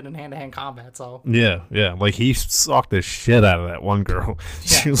confident in hand-to-hand combat. So Yeah. Like he socked the shit out of that one girl.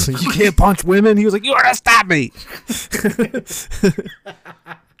 Yeah. She was like, "You can't punch women." He was like, "You gotta stop me."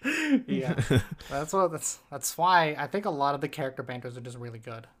 yeah, that's why I think a lot of the character banters are just really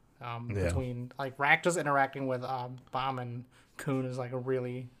good. Between like Rack just interacting with Bomb and Kun is like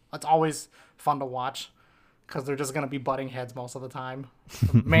it's always fun to watch because they're just gonna be butting heads most of the time.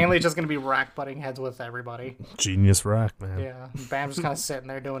 Mainly just gonna be Rack butting heads with everybody. Genius Rack, man. Yeah, Bam's just kind of sitting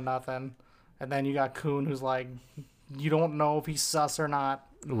there doing nothing, and then you got Kun who's like, you don't know if he's sus or not.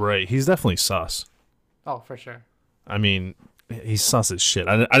 Right. He's definitely sus. Oh, for sure. I mean, he's sus as shit.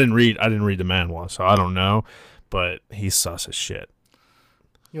 I didn't read the manhwa, so I don't know, but he's sus as shit.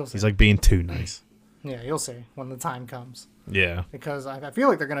 You'll see. He's like being too nice. Yeah, you'll see when the time comes. Yeah. Because I feel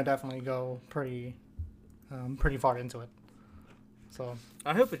like they're gonna definitely go pretty far into it. So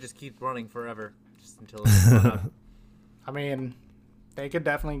I hope it just keeps running forever, just until it's run out. I mean, they could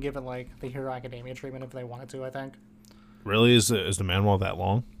definitely give it like the Hero Academia treatment if they wanted to. I think. Really, is the manhwa that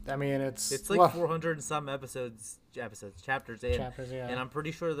long? I mean, it's It's like well, 400 and some chapters in, Chapters, yeah. and I'm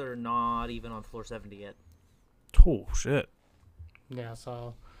pretty sure they're not even on floor 70 yet. Oh shit. yeah.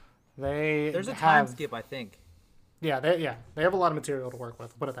 So they There's a time have skip, I think. they have a lot of material to work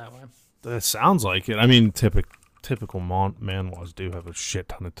with. Put it that way. That sounds like it. I mean, typical manhwas do have a shit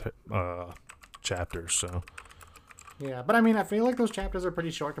ton of chapters. So Yeah, but I mean, I feel like those chapters are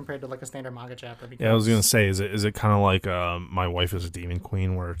pretty short compared to like a standard manga chapter. Because yeah, I was gonna say, is it kind of like My Wife is a Demon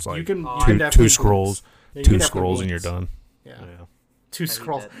Queen, where it's like you can two definitely scrolls, glimpse. Yeah, you can two definitely scrolls, and you're glimpse. done. Yeah, Yeah. two I hate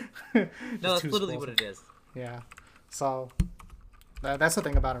scrolls. No, that's two literally scrolls. what it is. Yeah, so that's the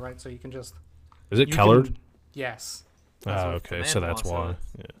thing about it, right? So you can just Is it you colored? can- yes. Oh, what okay, the so manhwa, that's why. so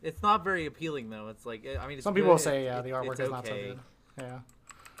Yeah. It's not very appealing though. It's like I mean, it's Some people will good, say the artwork it's is not so okay. good. Yeah.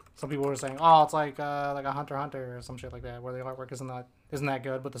 Some people were saying, oh, it's like a Hunter x Hunter or some shit like that, where the artwork isn't that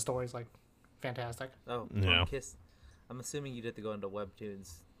good, but the story's like fantastic. Oh, Yeah. Kiss. I'm assuming you'd have to go into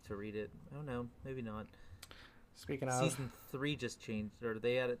Webtoons to read it. Oh no, maybe not. Speaking of, Season 3 just changed, or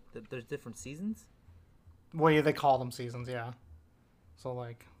they added. There's different seasons. well, yeah, they call them seasons, yeah. So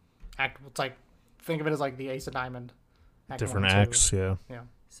like, it's like think of it as like the Ace of Diamond. Act Different 1 and 2. acts, yeah. Yeah.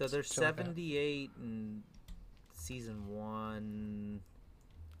 So there's Shit like that. 78 in season 1.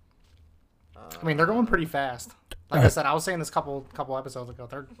 I mean, they're going pretty fast. Like I said, I was saying this couple episodes ago.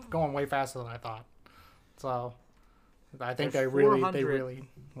 They're going way faster than I thought. So I think There's they really 400 want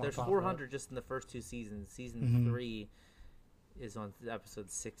There's to talk 400 just in the first 2 seasons. Season Mm-hmm. 3 is on episode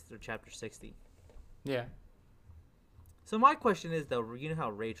 6 or chapter 60. Yeah. So my question is though, you know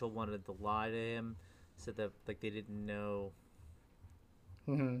how Rachel wanted to lie to him, so that like they didn't know,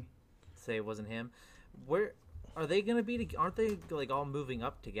 hmm say it wasn't him. Where are they gonna be? Aren't they like all moving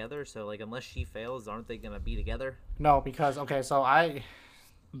up together? So like unless she fails, aren't they gonna be together? No, because okay, so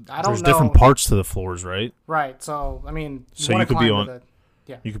I don't There's know. different parts to the floors, right? Right. So I mean, So wanna you could be climb to on-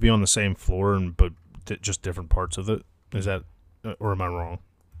 the- You could be on the same floor, but just different parts of it. Is that, or am I wrong?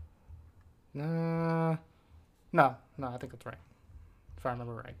 No, I think that's right. If I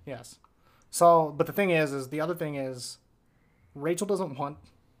remember right, yes. So, but the thing is the other thing is, Rachel doesn't want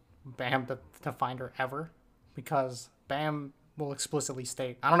Bam to find her ever, because Bam will explicitly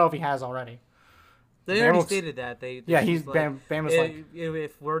state. I don't know if he has already. They Bam already will- stated that. Yeah, he's Bam is like,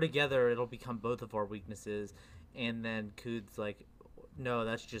 if we're together, it'll become both of our weaknesses. And then Cood's like, no,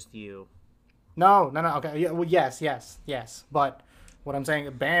 that's just you. no, okay, yeah, well, yes, but what I'm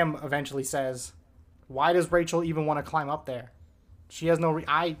saying, Bam eventually says, why does Rachel even want to climb up there? She has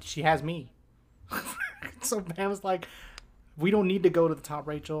she has me. So Bam's like, we don't need to go to the top,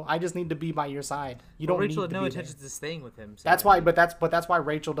 Rachel. I just need to be by your side. You Well, don't Rachel need had to no be intentions there. of staying with him. So That's why, but that's why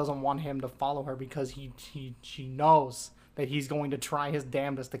Rachel doesn't want him to follow her, because she knows that he's going to try his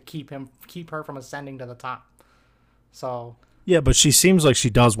damnedest to keep her from ascending to the top. So Yeah, but she seems like she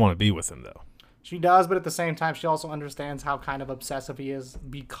does want to be with him, though. she does, but at the same time, she also understands how kind of obsessive he is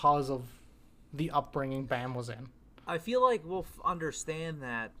because of the upbringing Bam was in. I feel like we'll understand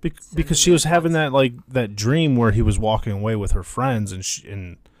that Because she was having that dream where he was walking away with her friends,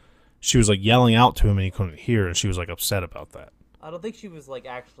 and she was like yelling out to him, and he couldn't hear, and she was like upset about that. I don't think she was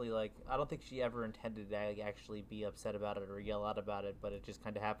actually I don't think she ever intended to actually be upset about it or yell out about it, but it just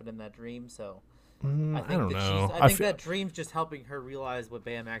kind of happened in that dream. So I think don't that know. I think that dream's just helping her realize what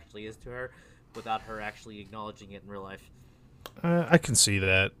Bam actually is to her, without her actually acknowledging it in real life. I can see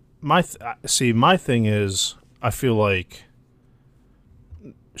that. My thing is, I feel like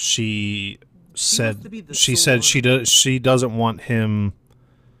she said to be the she sole said she doesn't want him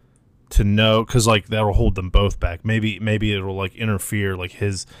to know, because like that'll hold them both back. Maybe it'll like interfere with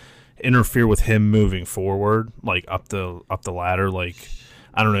him moving forward, like up the ladder. Like,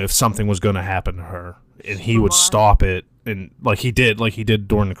 I don't know, if something was going to happen to her and he would stop it, and like he did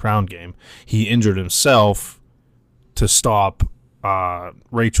during the Crown game, he injured himself to stop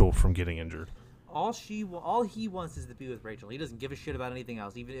Rachel from getting injured. All he wants is to be with Rachel. He doesn't give a shit about anything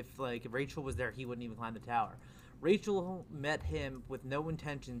else. Even if if Rachel was there, he wouldn't even climb the tower. Rachel met him with no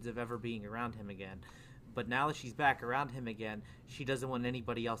intentions of ever being around him again. But now that she's back around him again, she doesn't want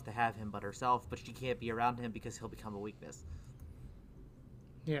anybody else to have him but herself, but she can't be around him because he'll become a weakness.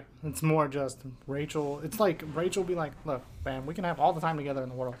 Yeah, it's more just Rachel. It's like Rachel be like, look, Bam, we can have all the time together in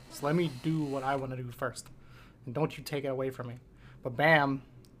the world. So let me do what I want to do first. And don't you take it away from me. But Bam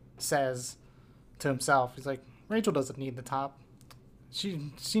says to himself, he's like, Rachel doesn't need the top.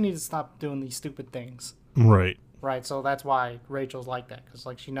 She needs to stop doing these stupid things. Right. Right, so that's why Rachel's like that. Because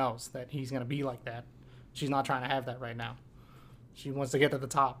like, she knows that he's going to be like that. She's not trying to have that right now. She wants to get to the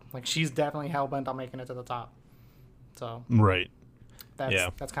top. Like, she's definitely hell-bent on making it to the top. So Right.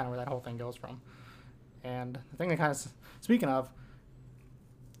 that's kind of where that whole thing goes from. And the thing that kind of, speaking of,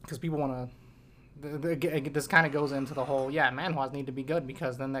 because people want to, this kind of goes into the whole, manhwas need to be good,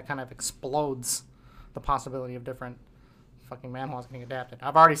 because then that kind of explodes the possibility of different fucking manhwas getting adapted.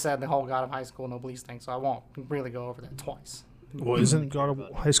 I've already said the whole God of High School Noblesse thing, so I won't really go over that twice. Well, isn't God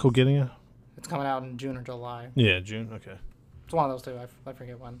of High School getting it? It's coming out in June or July. Yeah, June. Okay. It's one of those two. I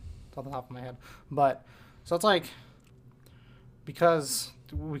forget when. It's on the top of my head. But, so it's like, because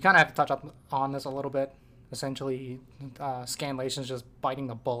we kind of have to touch up on this a little bit. Essentially, Scanlation's just biting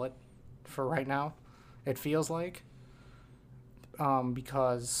the bullet for right now, it feels like.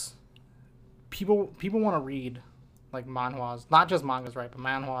 Because people want to read, like, manhwas. Not just mangas, right, but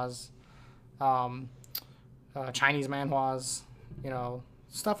manhwas, Chinese manhwas,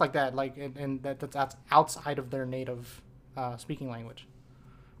 stuff like that, like, and that's outside of their native speaking language.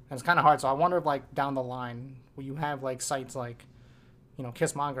 And it's kind of hard, so I wonder if, like, down the line, will you have, like, sites like,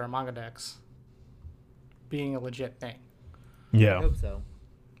 Kiss Manga or Mangadex being a legit thing. Yeah. I hope so.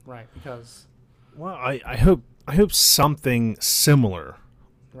 Right, because... Well, I hope something similar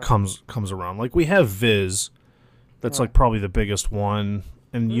comes around. Like, we have Viz, that's like probably the biggest one,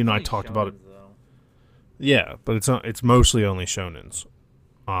 and you and I talked about it. Though. Yeah, but it's mostly only shonens.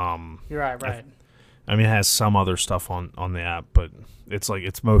 You're right. I mean, it has some other stuff on the app, but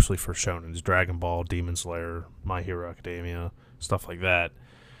it's mostly for shonens. Dragon Ball, Demon Slayer, My Hero Academia, stuff like that.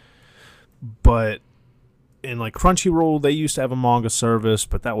 But in like Crunchyroll, they used to have a manga service,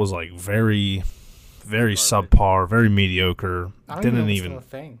 but that was like very, very subpar, very mediocre. I don't Didn't even even. know it's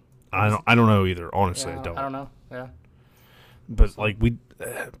still a thing. I don't know either. Honestly, Yeah, I don't. I don't know. Yeah. But like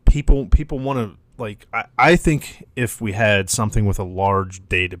people want to like. I think if we had something with a large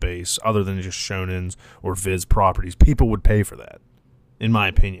database other than just shonens or Viz properties, people would pay for that. In my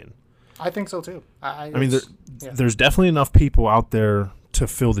opinion. I think so too. I mean, there's definitely enough people out there to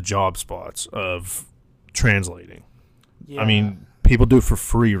fill the job spots of translating. Yeah. I mean, people do it for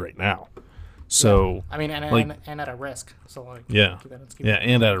free right now. So I mean, like- and at a risk. So like, yeah, let's keep yeah, it-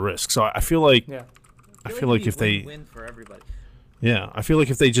 and at a risk. So I feel like yeah, I feel like if they win for everybody. I feel like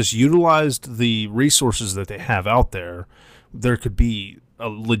if they just utilized the resources that they have out there, there could be a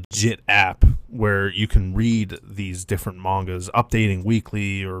legit app where you can read these different mangas updating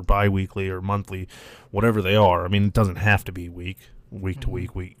weekly or bi-weekly or monthly, whatever they are. I mean, it doesn't have to be week to week to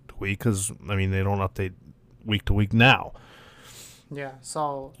week because I mean they don't update week to week now. yeah.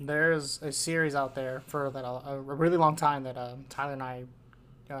 So there's a series out there for that a really long time that Tyler and I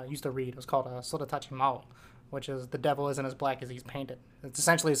used to read. It was called Soda Mao, which is The Devil Isn't as Black as He's Painted. It's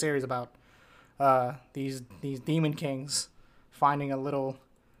essentially a series about these demon kings finding a little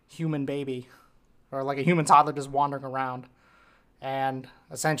human baby or like a human toddler just wandering around, and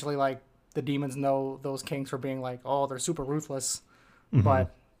essentially like the demons know those kings for being like, oh, they're super ruthless,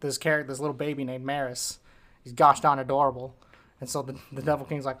 but this little baby named Maris, he's gosh darn adorable, and so the devil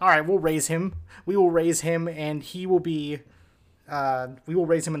king's like, all right, we will raise him, and he will be we will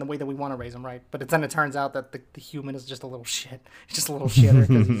raise him in the way that we want to raise him, right? But then it turns out that the human is just a little shit. He's just a little shitter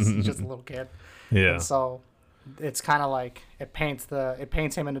because he's just a little kid. Yeah. And so it's kind of like it paints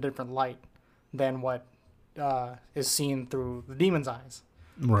him in a different light than what is seen through the demon's eyes.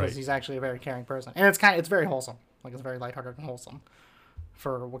 Right. Because he's actually a very caring person, and it's very wholesome. Like it's very lighthearted and wholesome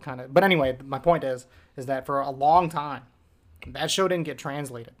for what kind of. But anyway, my point is that for a long time, that show didn't get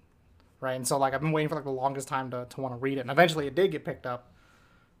translated. Right, and so like I've been waiting for like the longest time to want to read it, and eventually it did get picked up.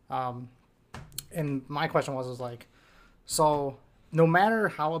 And my question was like, so no matter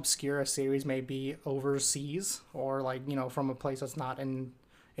how obscure a series may be overseas or like from a place that's not in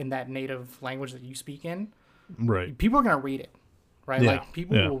that native language that you speak in, Right. people are gonna read it, right? Yeah, Like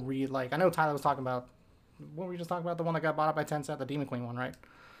people yeah. will read. Like I know Tyler was talking about what were we just talking about, the one that got bought up by Tencent, the Demon Queen one, right?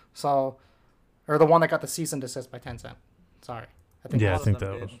 So, or the one that got the cease and desist by Tencent. Sorry, I think. Yeah, I lot of think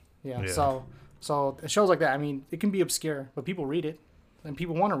them that did. was. Yeah. Yeah. So shows like that. I mean, it can be obscure, but people read it, and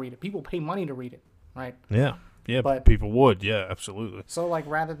people want to read it. People pay money to read it, right? Yeah. Yeah. But- People would. Yeah. Absolutely. So like,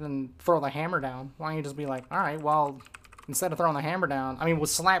 rather than throw the hammer down, why don't you just be like, all right, well, instead of throwing the hammer down, I mean, we'll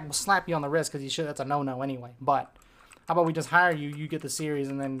slap you on the wrist because you should. That's a no anyway. But how about we just hire you? You get the series,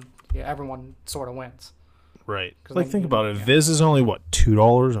 and then everyone sort of wins, Right. 'Cause Like then think you- about it. yeah. Viz is only what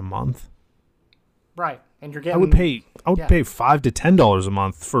 $2 a month. right? And you're I getting. would pay yeah. $5 to $10 a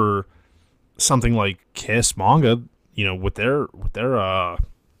month for something like Kiss manga, with their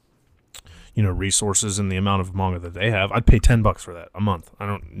resources and the amount of manga that they have. I'd pay $10 for that a month.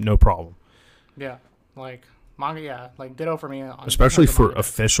 No problem. Yeah, like manga. Yeah, like ditto for me. Especially for manga.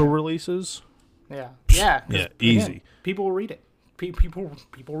 official releases. Yeah, 'cause, Yeah, again, easy. people will read it.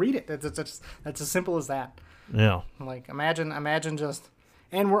 People read it. That's as simple as that. Yeah. Like imagine just,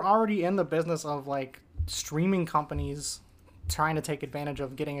 and we're already in the business of like streaming companies trying to take advantage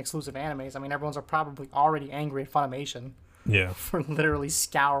of getting exclusive animes. I mean, everyone's probably already angry at Funimation Yeah. for literally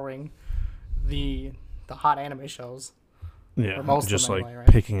scouring the hot anime shows. Yeah. Or most of Just them like anyway, right?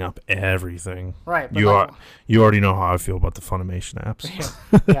 picking up everything. Right. But You like, you already know how I feel about the Funimation apps.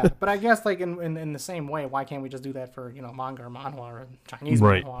 yeah, but I guess like in the same way, why can't we just do that for manga or manhwa or Chinese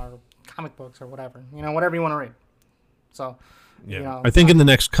Right. manhwa or comic books or whatever, whatever you want to read. So Yeah, I think in the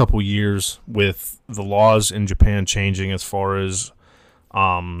next couple years, with the laws in Japan changing as far as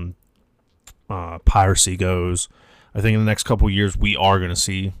piracy goes, I think in the next couple years we are going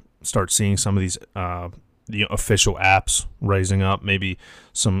to start seeing some of these the official apps rising up. Maybe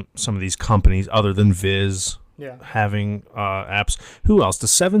some of these companies other than Viz yeah, having apps. Who else?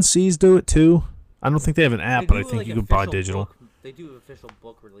 Does Seven Seas do it too? I don't think they have an app, They but I do, think like, you could buy official digital book- They do official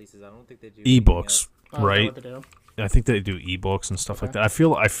book releases. I don't think they do anything ebooks, Is that right? what they do? I think they do ebooks and stuff like Okay. that.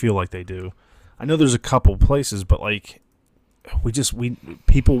 I feel like they do. I know there's a couple places, but like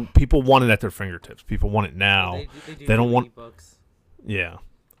people want it at their fingertips. People want it now. They They don't do want- ebooks. Yeah,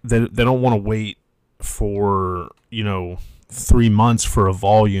 they don't want to wait for 3 months for a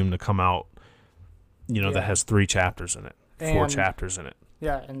volume to come out. That Yeah. has 3 chapters in it, 4 And- chapters in it.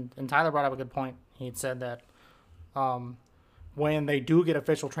 Yeah, and Tyler brought up a good point. He had said that when they do get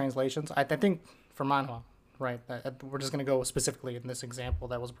official translations, I think for manhwa, right? We're just going to go specifically in this example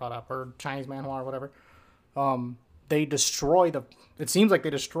that was brought up, or Chinese manhwa or whatever. They destroy it seems like they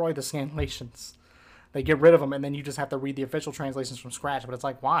destroy the scanlations. They get rid of them, and then you just have to read the official translations from scratch. But it's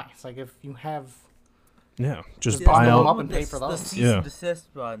like, why? It's like if you have, Yeah, just Just buy build out. them up and pay The- for The those. cease Yeah. and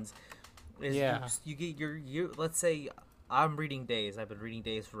desist ones. Is Yeah. You get your. Let's say I'm reading Days. I've been reading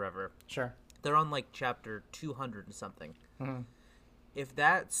Days forever. sure, They're on like chapter 200 and something. Mhm. If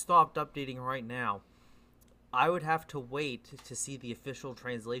that stopped updating right now, I would have to wait to see the official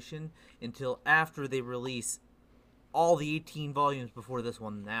translation until after they release all the 18 volumes before this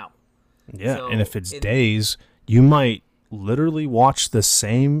one now. Yeah, So, and if it's days, you might literally watch the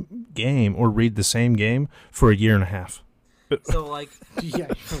same game or read the same game for a year and a half. So, like, Yeah.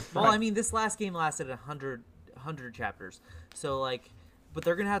 well, I mean, this last game lasted 100 chapters. So, like, but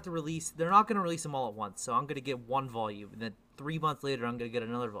they're going to have to release, they're not going to release them all at once. So I'm going to get one volume, and then 3 months later, I'm going to get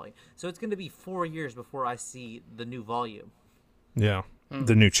another volume. So it's going to be 4 years before I see the new volume. Yeah,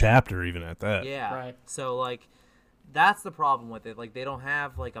 the new chapter even at that. Yeah. Right. So, like, that's the problem with it. Like, they don't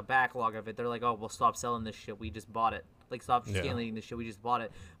have, like, a backlog of it. They're like, oh, we'll stop selling this shit. We just bought it. Like, stop scaling this shit. We just bought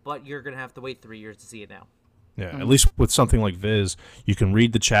it. But you're going to have to wait 3 years to see it now. Yeah, at least with something like Viz, you can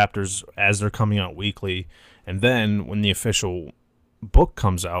read the chapters as they're coming out weekly, and then when the official book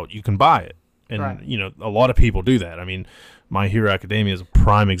comes out, you can buy it. And, Right. you know, a lot of people do that. I mean, My Hero Academia is a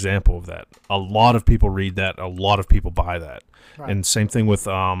prime example of that. A lot of people read that. A lot of people buy that. Right. And same thing with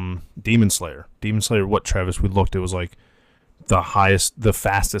Demon Slayer. Demon Slayer, what, Travis? We looked, it was like the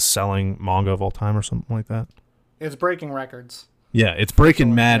fastest selling manga of all time or something like that. It's breaking records. Yeah, it's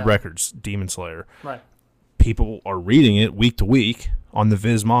breaking mad yeah. records, Demon Slayer. Right. People are reading it week to week on the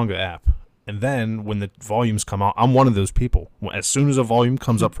Viz Manga app. And then when the volumes come out, I'm one of those people. As soon as a volume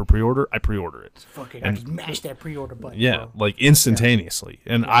comes up for pre-order, I pre-order it. Fucking, I just mash that pre-order button. Yeah, bro. like instantaneously.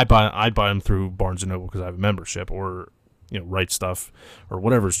 And I buy them through Barnes & Noble because I have a membership, or Right Stuff, or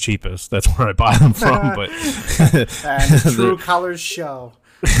whatever's cheapest. That's where I buy them from. But And True Colors show.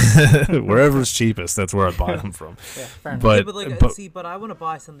 wherever's cheapest, that's where I buy them from. Yeah, fair enough. But, Yeah, but like, but I want to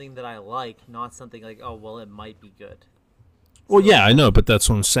buy something that I like, not something like, oh, well, it might be good. well, yeah, I know, but that's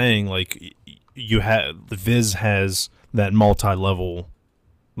what I'm saying. Like, the Viz has that multi-level,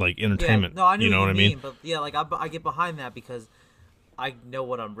 like, entertainment. Yeah, no, I know you know what I mean? But yeah, like I get behind that because I know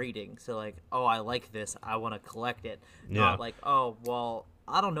what I'm reading. So like, oh, I like this, I want to collect it. Yeah. Not like, oh, well,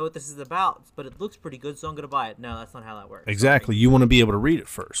 I don't know what this is about, but it looks pretty good, so I'm gonna buy it. No, that's not how that works. Exactly. You want to be able to read it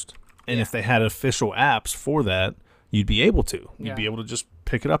first. And Yeah. if they had official apps for that, you'd be able to. You'd Yeah. be able to just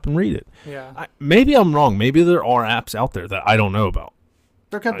pick it up and read it. Yeah. Maybe I'm wrong. Maybe there are apps out there that I don't know about.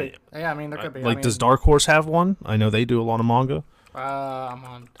 There could be. Yeah, I mean, there could be. Like, I mean, does Dark Horse have one? I know they do a lot of manga.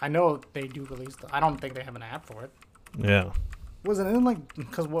 I know they do release. I don't think they have an app for it. Yeah. Wasn't it like?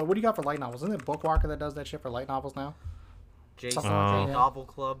 Because what do you got for light novels? Isn't it Bookwalker that does that shit for light novels now? Jason Something like that, yeah. Novel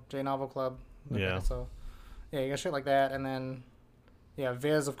Club. J Novel Club. Okay, Yeah. So, yeah, you got shit like that, and then, yeah,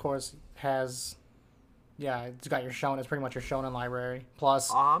 Viz of course has, yeah, it's got your shonen. It's pretty much your shonen library.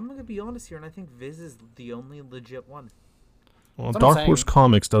 Plus, I'm gonna be honest here, and I think Viz is the only legit one. Well, That's what I'm Dark Horse saying.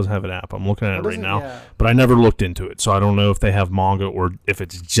 Comics does have an app. I'm looking at it What right is it? now. Yeah. But I never looked into it, so I don't know if they have manga or if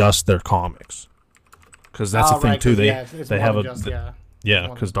it's just their comics. Because that's Oh, the thing, right, too. 'cause, They, yeah, it's they more have than a... just, yeah, yeah.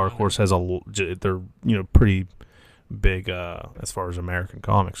 One because of Dark the- Horse has they're pretty big as far as American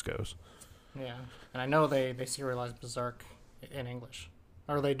comics goes. Yeah, and I know they serialize Berserk in English,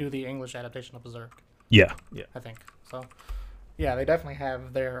 or they do the English adaptation of Berserk. Yeah, yeah. I think so. Yeah, they definitely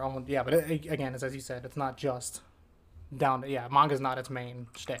have their own. Yeah, but again, it's, as you said, it's not just down. Yeah, manga's not its main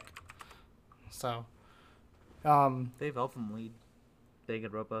shtick. So, They have Elfin Lead,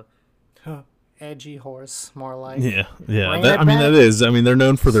 Danganronpa. edgy horse, more like. Yeah, yeah. Bring That, it I mean, back. that is. I mean, they're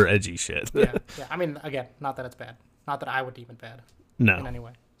known for their edgy shit. Yeah, yeah. I mean, again, not that it's bad. Not that I would deem it bad in No. any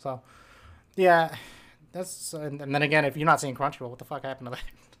way. So, yeah, that's and then again, if you're not seeing Crunchyroll, what the fuck happened to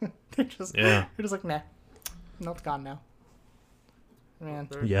that? They're just Yeah. You're just like, nah, no, it's gone now. Man,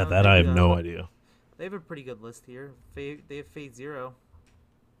 Yeah, that I have no idea. They have a pretty good list here. They have Fate Zero.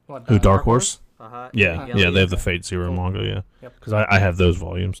 what? Who, Dark Horse? Yeah, Yeah, they have the Fate Zero manga, yeah. Yep. Because I have those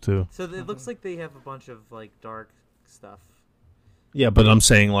volumes, too. So it looks like they have a bunch of like dark stuff. Yeah, but I'm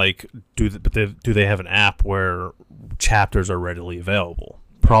saying, like, do they have an app where chapters are readily available?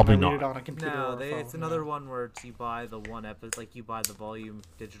 Probably I read it not. on a computer No, or a phone, it's another one where it's you buy the one episode, like you buy the volume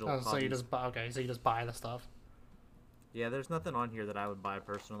digital. Oh, so you copies. just buy, okay, so you just buy the stuff. Yeah, there's nothing on here that I would buy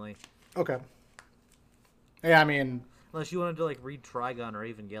personally, Okay. Yeah, I mean, unless you wanted to like read Trigun or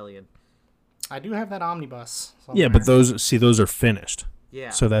Evangelion. I do have that omnibus. Yeah, but those are finished. Yeah.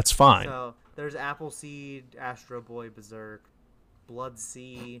 So that's fine. So there's Appleseed, Astro Boy, Berserk, Blood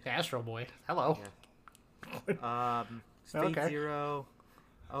Sea, Astro Boy. Hello. Fate Okay. Zero.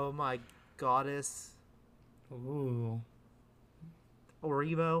 Oh my Goddess, Ooh.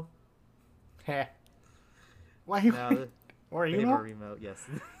 Oremo. Heh. Why you? No, Or they you? have know? Oremo. Yes.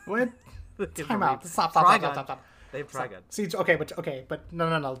 What? They have Time out. Oremo. Stop. Trigun. They have Stop. Trigun. See, okay, but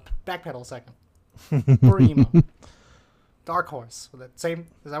no. Backpedal a second. Oremo. Dark Horse. Is that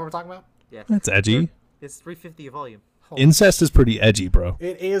what we're talking about? Yes. That's edgy. It's $3.50 a volume. Incest is pretty edgy, bro.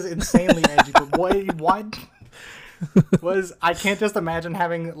 It is insanely edgy, but why? was I can't just imagine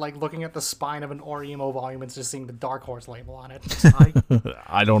having like looking at the spine of an Oremo volume and just seeing the Dark Horse label on it.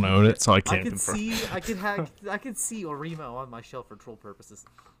 I don't own it, so I I can't could confirm. see, I could see Oremo on my shelf for troll purposes.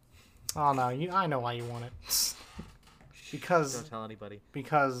 Oh no, I know why you want it. Because Don't tell anybody.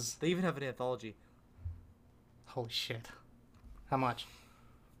 because They even have an anthology. holy shit, how much?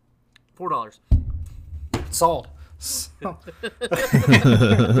 $4. Sold.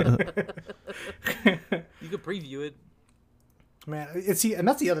 You could preview it. Man, and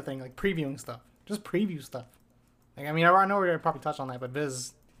that's the other thing, like previewing stuff. Just preview stuff. Like, I mean, I know we're gonna probably touch on that, but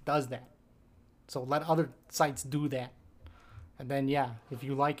Viz does that. So let other sites do that, and then yeah, if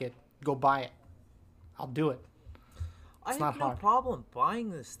you like it, go buy it. I'll do it. I not have no hard. problem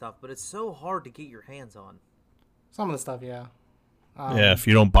buying this stuff, but it's so hard to get your hands on. Some of the stuff, yeah. Yeah, if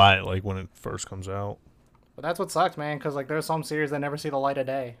you don't buy it like when it first comes out. But that's what sucks, man, because like there's some series that never see the light of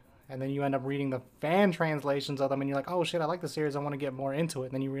day, and then you end up reading the fan translations of them, and you're like, oh shit, I like the series, I want to get more into it,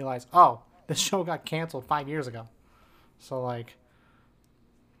 and then you realize, oh, this show got canceled 5 years ago. So like,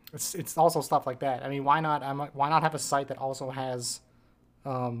 it's also stuff like that. I mean, why not have a site that also has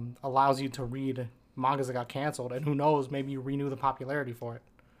allows you to read mangas that got canceled, and who knows, maybe you renew the popularity for it,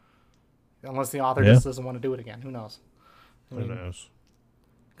 unless the author Yeah. just doesn't want to do it again. Who knows? Who knows?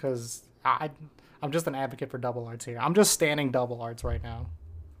 Because I'm just an advocate for double arts here. I'm just standing double arts right now.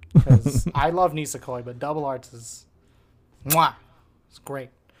 Because I love Nisekoi, but double arts is, mwah, it's great.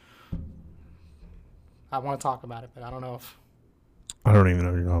 I want to talk about it, but I don't know if. I don't even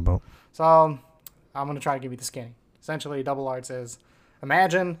know what you're talking about. So I'm going to try to give you the skinny. Essentially, double arts is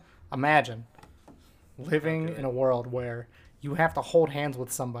imagine living in a world where you have to hold hands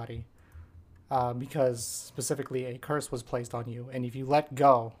with somebody because specifically a curse was placed on you, and if you let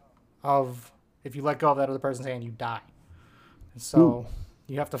go of that other person's hand, you die. And so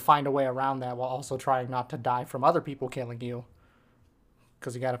you have to find a way around that while also trying not to die from other people killing you,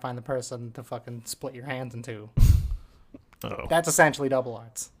 because you got to find the person to fucking split your hands in two. Oh, That's essentially double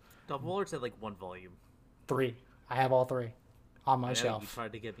arts. Double Arts had like 1 volume. 3. I have all 3 on my I know, you shelf.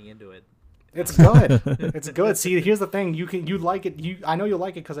 tried to get me into it. It's good. It's good. See, here's the thing. You like it. I know you'll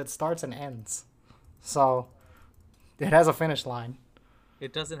like it because it starts and ends. So it has a finish line.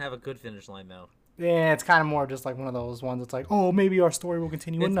 It doesn't have a good finish line though. Yeah, it's kind of more just like one of those ones. It's like, oh, maybe our story will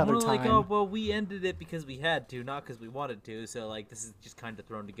continue It's another more time. like, oh, well, we ended it because we had to, not because we wanted to. So like, this is just kind of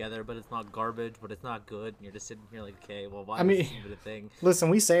thrown together, but it's not garbage, but it's not good. And you're just sitting here like, okay, well, why I mean- is this even a thing? Listen,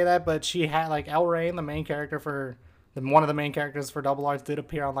 we say that, but she had like El Rain, the main character for one of the main characters for Double Arts, did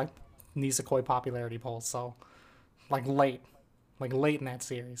appear on like Nisekoi popularity polls. So like late in that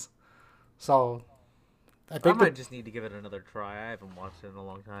series. So I I think might just need to give it another try. I haven't watched it in a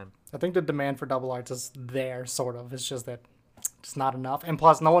long time. I think the demand for double arts is there, sort of. It's just that it's not enough. And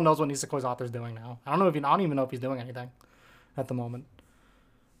plus, no one knows what Nisekoi's author's doing now. I don't even know if he's doing anything at the moment.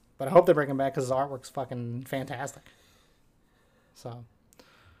 But I hope they bring him back because his artwork's fucking fantastic. So,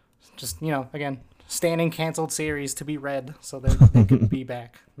 just, again, standing canceled series to be read so that they could be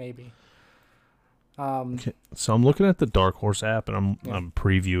back, maybe. okay. So I'm looking at the Dark Horse app, and I'm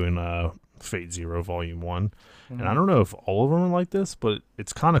previewing Fate Zero Volume 1. And I don't know if all of them are like this, but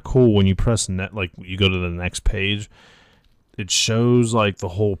it's kind of cool when you press like you go to the next page, it shows like the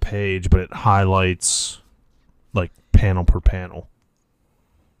whole page, but it highlights like panel per panel.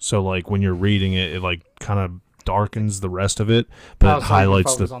 So like when you're reading it, it like kind of darkens the rest of it, but it So you can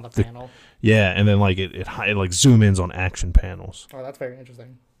highlights focus on the panel. yeah, and then like it like zoom ins on action panels. Oh, that's very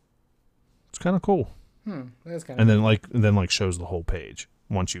interesting. It's kind of cool. That's kind of And then like shows the whole page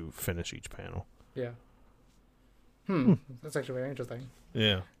once you finish each panel. yeah. That's actually very interesting.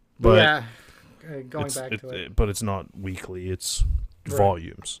 Yeah, But yeah, going it's, back to it. but it's not weekly. It's Right.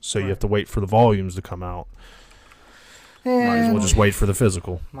 volumes. So you Right. have to wait for the volumes to come out. Might as well just wait for the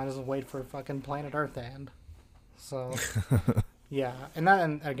physical. Might as well wait for fucking planet Earth to end. So, yeah. And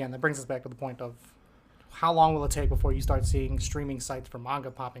again, that brings us back to the point of how long will it take before you start seeing streaming sites for manga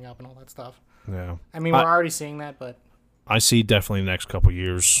popping up and all that stuff? Yeah, I mean, we're already seeing that, but I see definitely the next couple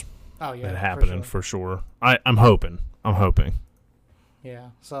years oh yeah, that happening for sure. I'm hoping. Yeah.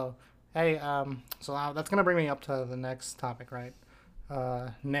 So, hey, that's gonna bring me up to the next topic, right?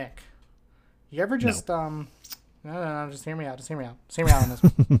 Nick, you ever just no, just hear me out. Just hear me out on this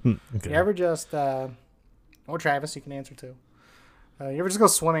one. Okay. You ever just or Travis, you can answer too. You ever just go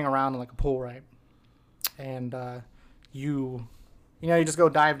swimming around in like a pool, right? And you just go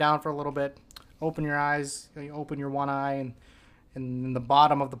dive down for a little bit, open your eyes, you open your one eye, and in the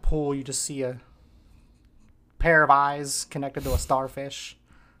bottom of the pool you just see a pair of eyes connected to a starfish,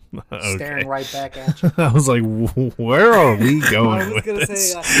 staring right back at you. I was like, where are we I going was with gonna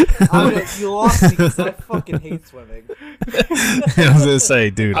this? say, you lost me because I fucking hate swimming. I was gonna say,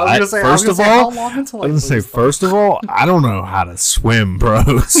 dude. I was gonna say, first of how all, long until I was gonna say, lose? first of all, I don't know how to swim,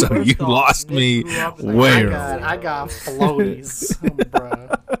 bro. So First you off, lost Nick me grew up in the way I early. got floaties,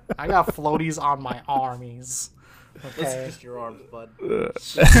 bruh. I got floaties on my armies. It's Okay. just your arms, bud.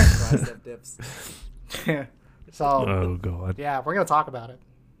 Tricep dips. So Oh god. yeah, we're gonna talk about it.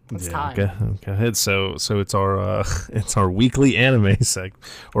 It's time. Okay. Okay. So it's our weekly anime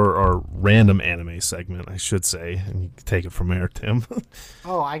or our random anime segment, I should say, and you can take it from there, Tim.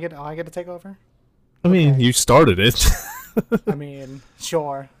 Oh, I get to take over. I mean, Okay. you started it. I mean,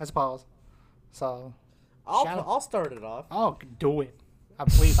 sure, I suppose. So, I'll start it off. oh, do it,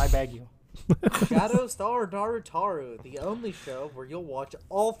 please, I beg you. Shadow Star Naruto, the only show where you'll watch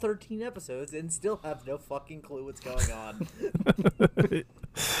all 13 episodes and still have no fucking clue what's going on.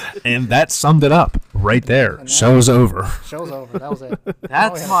 And that summed it up right there. And Show's over. Show's over. That was it.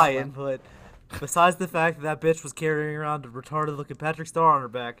 That's yeah, my fun. input. Besides the fact that bitch was carrying around a retarded looking Patrick Star on her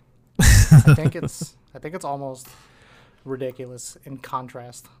back. I think it's almost ridiculous in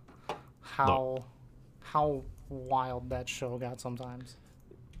contrast how wild that show got sometimes.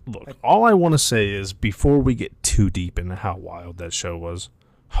 Look, all I want to say is before we get too deep into how wild that show was,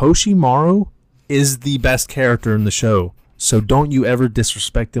 Hoshimaru is the best character in the show. So don't you ever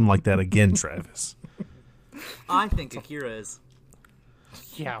disrespect him like that again, Travis. I think Akira is.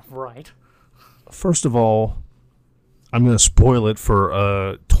 Yeah, right. First of all, I'm going to spoil it for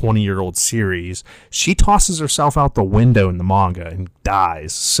a 20-year-old series. She tosses herself out the window in the manga and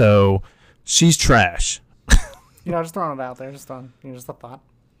dies. So she's trash. Just throwing it out there. Just a thought.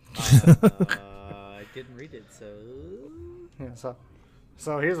 I didn't read it, so. Yeah.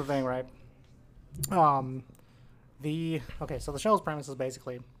 So here's the thing, right? So the show's premise is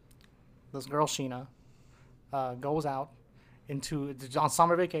basically this girl Sheena goes out on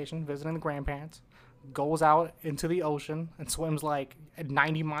summer vacation, visiting the grandparents. Goes out into the ocean and swims like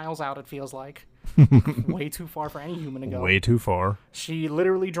 90 miles out. It feels like way too far for any human to go. Way too far. She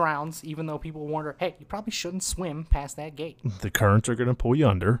literally drowns, even though people warned her, "Hey, you probably shouldn't swim past that gate." The currents are going to pull you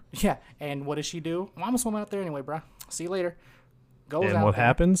under. Yeah, and what does she do? Well, I'm gonna swim out there anyway, bruh. See you later. Goes And out what there.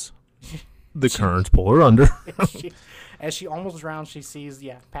 happens? The currents pull her under. As she almost drowns, she sees,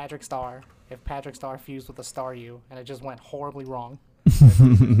 Patrick Star. If Patrick Star fused with the Staryu, and it just went horribly wrong.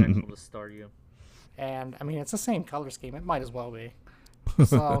 Respectful to start you. And, I mean, it's the same color scheme. It might as well be.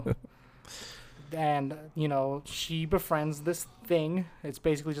 So, and, she befriends this thing. It's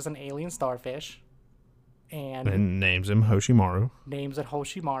basically just an alien starfish. And names him Hoshimaru. names it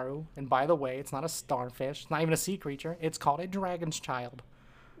Hoshimaru. And by the way, it's not a starfish. It's not even a sea creature. It's called a dragon's child.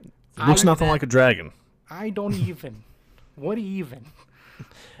 It looks nothing like a dragon. I don't even. What even?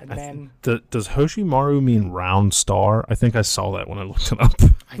 And then Does Hoshimaru mean round star? I think I saw that when I looked it up.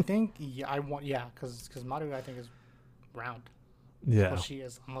 I think because Maru I think is round. Yeah. Hoshi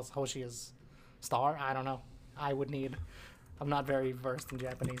is, unless Hoshi is star. I don't know. I'm not very versed in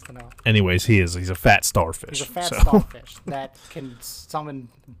Japanese to know. Anyways, he's a fat starfish. He's a fat so- starfish that can summon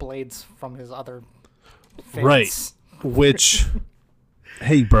blades from his other fins. Right. Which,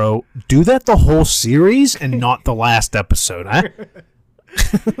 hey, bro, do that the whole series and not the last episode, huh?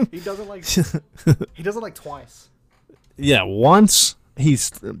 He does it like twice. Yeah, once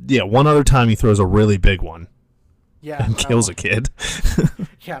one other time he throws a really big one Yeah. and kills a kid.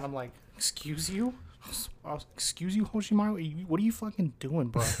 Yeah, and I'm like, excuse you, Hoshimaru, what are you fucking doing,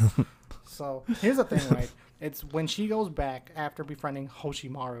 bro? So here's the thing, right? It's when she goes back after befriending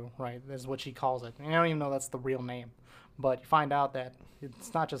Hoshimaru, right? Is what she calls it. And I don't even know that's the real name, but you find out that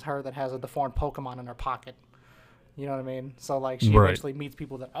it's not just her that has a deformed Pokemon in her pocket. You know what I mean? So like she Right. eventually meets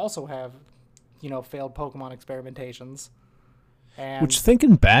people that also have, failed Pokemon experimentations. And Which,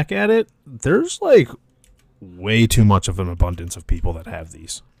 thinking back at it, there's like way too much of an abundance of people that have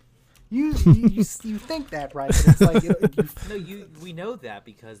these. you think that, right? But it's like No, we know that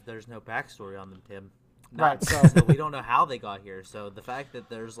because there's no backstory on them, Tim. Right, So we don't know how they got here. So the fact that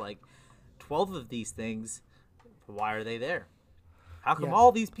there's like 12 of these things, why are they there? How come Yeah.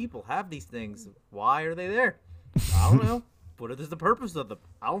 all these people have these things? Why are they there? I don't know. What is the purpose of them?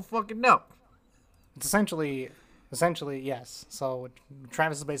 I don't fucking know. It's essentially yes. So what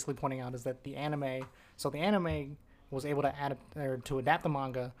Travis is basically pointing out is that the anime was able to adapt the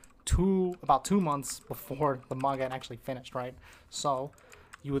manga about 2 months before the manga had actually finished, right? So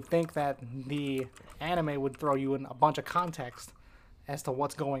you would think that the anime would throw you in a bunch of context as to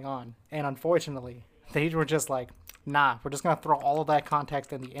what's going on, and unfortunately, they were just like, nah, we're just gonna throw all of that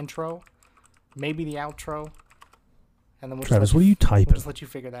context in the intro, maybe the outro, and then we'll Travis, just let what are you We'll typing? just let you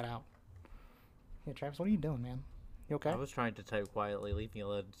figure that out. Yeah, Travis, what are you doing, man? You okay? I was trying to type quietly. Leave me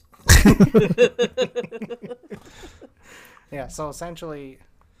alone. Yeah. So essentially,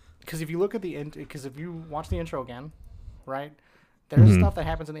 because if you look at because if you watch the intro again, right, there's stuff that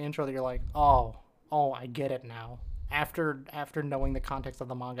happens in the intro that you're like, oh, I get it now. After knowing the context of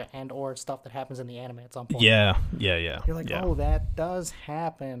the manga and or stuff that happens in the anime at some point. Yeah. You're like, oh, that does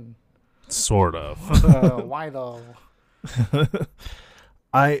happen. Sort of. Why though?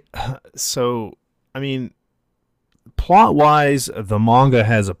 I mean, plot wise, the manga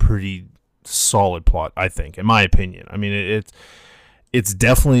has a pretty solid plot, I think, in my opinion. I mean, it's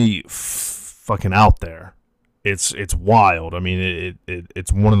definitely fucking out there. It's wild. I mean,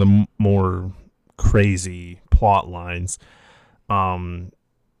 it's one of the more crazy plot lines.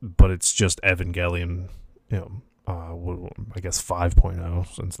 But it's just Evangelion, I guess 5.0,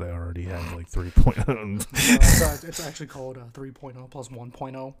 since they already have like 3.0. It's actually called 3.0 plus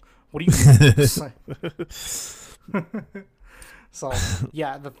 1.0. What do you mean? So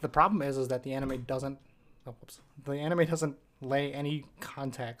yeah, the problem is that the anime doesn't. The anime doesn't lay any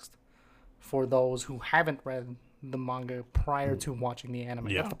context for those who haven't read the manga prior to watching the anime.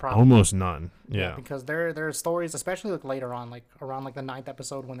 Yeah, That's the problem. almost none. Yeah. Because there are stories, especially like later on, like around like the 9th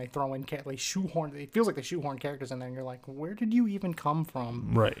episode, when they throw in they shoehorn. It feels like they shoehorn characters in there, and you're like, where did you even come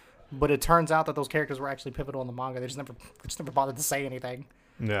from? Right. But it turns out that those characters were actually pivotal in the manga. They just never bothered to say anything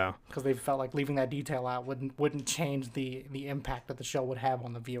Yeah. because they felt like leaving that detail out wouldn't change the impact that the show would have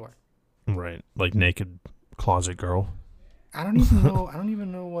on the viewer. Right. Like naked closet girl. I don't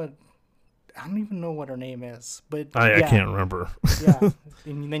even know what her name is, but I yeah, can't remember. yeah.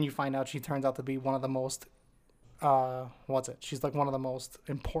 And then you find out she turns out to be one of the most she's like one of the most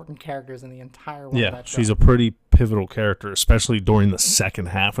important characters in the entire run of Yeah, that show. she's a pretty pivotal character, especially during the second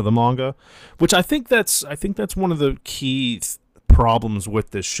half of the manga, which I think that's one of the key problems with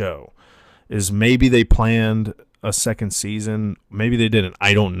this show is maybe they planned a second season, maybe they didn't.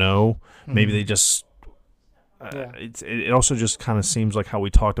 I don't know. Maybe they just Yeah. it also just kind of seems like how we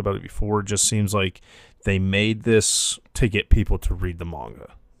talked about it before. It just seems like they made this to get people to read the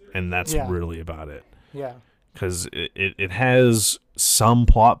manga, and that's Yeah. really about it. Yeah. Because it has some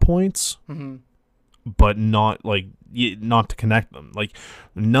plot points, but not not to connect them. Like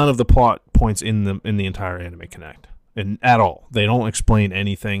none of the plot points in the entire anime connect, and at all. They don't explain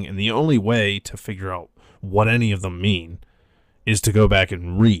anything, and the only way to figure out what any of them mean is to go back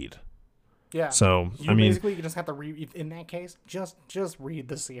and read. Yeah. So you I mean, basically you just have to read. In that case, just read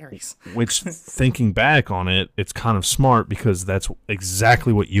the series. which thinking back on it, it's kind of smart because that's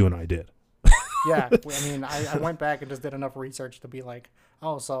exactly what you and I did. Yeah. I mean, I went back and just did enough research to be like,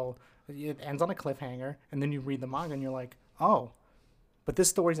 oh, so it ends on a cliffhanger, and then you read the manga and you're like, oh, but this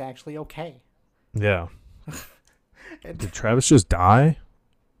story's actually okay. Yeah. Did Travis just die,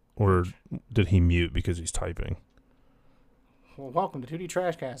 or did he mute because he's typing? Well, welcome to 2D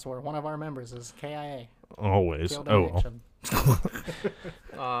Trashcast, where one of our members is KIA. Always. Failed Oh well. addiction.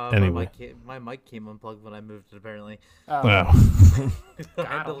 Anyway. My mic came unplugged when I moved it. Apparently, Wow.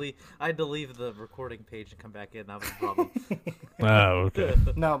 I had to leave the recording page and come back in. That was the problem. Oh, okay.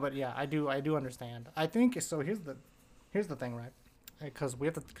 No, but yeah, I do understand. I think so. Here's the thing, right? Because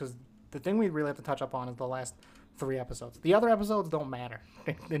the thing we really have to touch up on is the last 3 episodes. The other episodes don't matter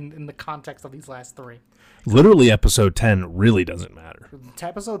in the context of these last 3. Literally, episode 10 really doesn't matter. To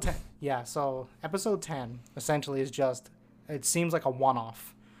episode 10, yeah. So episode 10 essentially is just, it seems like a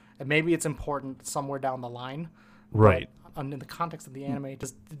one-off, and maybe it's important somewhere down the line. Right. But in the context of the anime, it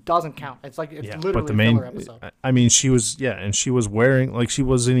doesn't count. It's like it's Yeah, literally but the a main. filler episode. I mean, she was and she was wearing she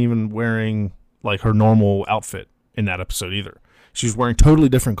wasn't even wearing like her normal outfit in that episode either. She was wearing totally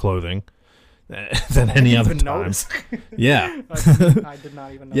different clothing than any other even time. notice. Yeah. I did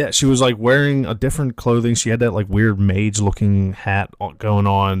not even know. Yeah, she was like wearing a different clothing. She had that like weird mage-looking hat going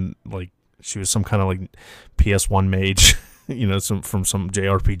on. Like she was some kind of like PS1 mage, from some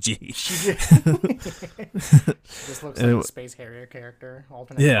JRPG. She just looks And like a Space Harrier character.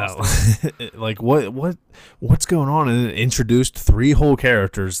 Alternate Yeah, costume. like what's going on? And it introduced 3 whole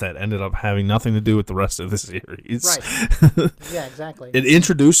characters that ended up having nothing to do with the rest of the series. Right. Yeah, exactly. It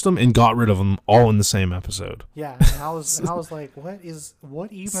introduced them and got rid of them all in the same episode. Yeah, and I was like,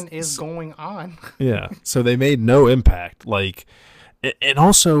 what even is going on? Yeah, so they made no impact. Like, and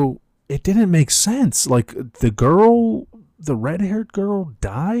also it didn't make sense. Like the red-haired girl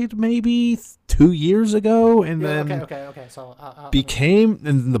died maybe 2 years ago, and Yeah, then okay. So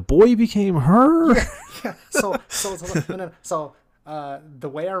and the boy became her. yeah. So the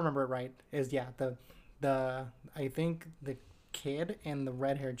way I remember it right is the I think the kid and the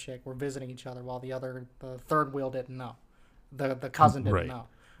red-haired chick were visiting each other while the third wheel didn't know. The cousin didn't Right. know.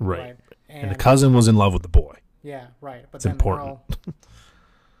 Right. And, And the cousin was in love with the boy. Yeah, right. But It's then important. the girl.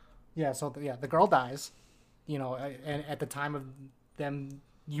 Yeah, so the girl dies, and at the time of them,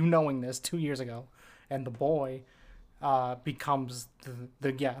 knowing this 2 years ago, and the boy becomes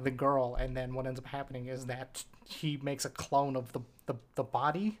the girl, and then what ends up happening is that he makes a clone of the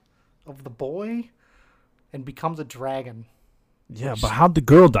body of the boy, and becomes a dragon. Yeah, but how'd the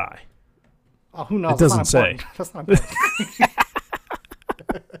girl die? Oh, who knows? It doesn't say. That's not important.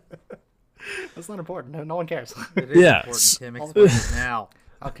 That's not important. No one cares. It is Yeah, important, Tim. Explain it now.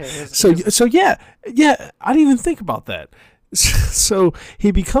 Okay. So yeah, I didn't even think about that. So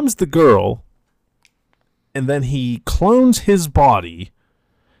he becomes the girl, and then he clones his body,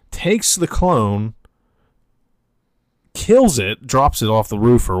 takes the clone, kills it, drops it off the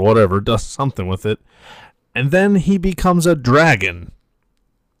roof or whatever, does something with it, and then he becomes a dragon.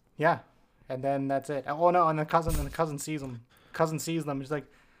 Yeah, and then that's it. Oh no, and the cousin sees him. Cousin sees them. He's like,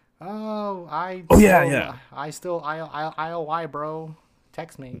 "Oh, I still IOI, bro.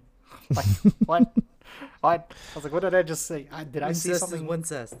 Text me." Like, what? What? I was like, what did I just say? Did I see Incest something? is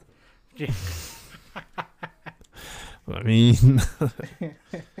Wincest. I mean,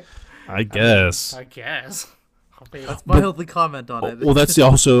 I guess. I guess. Let's mildly comment on it. Well, that's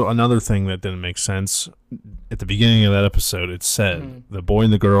also another thing that didn't make sense. At the beginning of that episode, it said the boy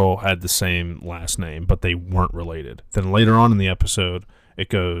and the girl had the same last name, but they weren't related. Then later on in the episode, it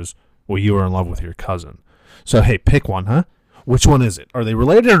goes, well, you were in love with your cousin. So, hey, pick one, huh? Which one is it? Are they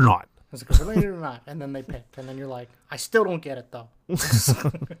related or not? Is it related or not? And then they picked, and then you're like, I still don't get it though.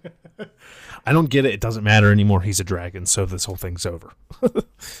 I don't get it. It doesn't matter anymore. He's a dragon, so this whole thing's over.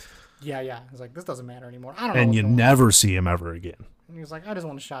 Yeah. It's like, this doesn't matter anymore. I don't know. And what's you going on. never see him ever again. And he's like, I just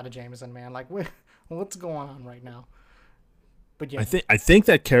want a shot of Jameson, man. Like, what's going on right now? But yeah, I think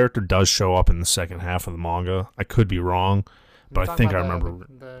that character does show up in the second half of the manga. I could be wrong, but I talking think I about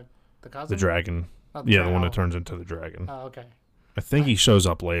remember the cousin. the dragon. Oh, Yeah, the one oh. that turns into the dragon. Oh, okay. I think he shows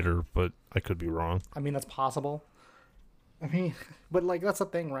up later, but I could be wrong. I mean, that's possible. I mean, but like that's the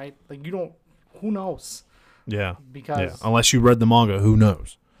thing, right? Like you don't. Who knows? Yeah. Because Yeah. Unless you read the manga, who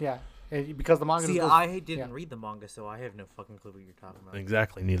knows? because the manga. See, goes, I didn't yeah. read the manga, so I have no fucking clue what you're talking about.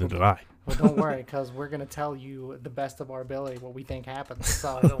 Exactly. Neither did I. Well, don't worry, because we're gonna tell you the best of our ability what we think happens.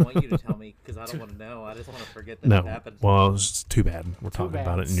 So I don't want you to tell me because I don't want to know. I just want to forget that it No. happened. Well, it's too bad. We're too talking bad.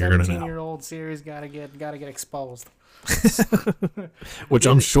 about it, and you're gonna know. 17-year-old series gotta get exposed. Which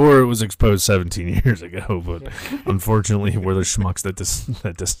I'm sure it was exposed 17 years ago, but unfortunately, we're the schmucks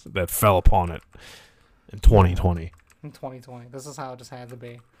that fell upon it in 2020. In 2020, this is how it just had to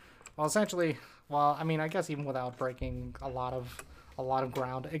be. Well, essentially, I mean, I guess even without breaking a lot of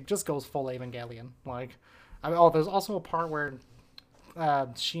ground, it just goes full Evangelion. Like, there's also a part where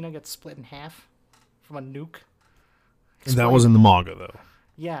Sheena gets split in half from a nuke. That was in the manga, though.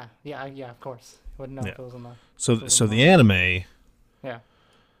 Yeah, of course. Wouldn't know if it was in the. So the anime Yeah.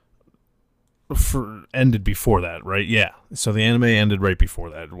 ended before that, right? Yeah. So the anime ended right before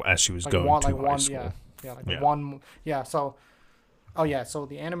that, as she was going to high school. So, so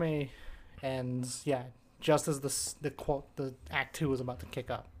the anime ends, just as the Act 2 is about to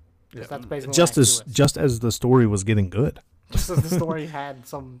kick up. Yeah. That's basically just as the story was getting good. Just as the story had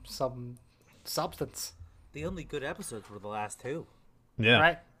some substance. The only good episodes were the last two. Yeah.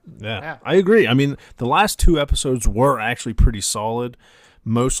 Right? Yeah, I agree. I mean, the last two episodes were actually pretty solid,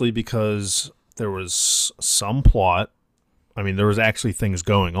 mostly because there was some plot. I mean, there was actually things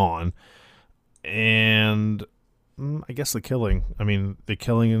going on, and I guess the killing. I mean, the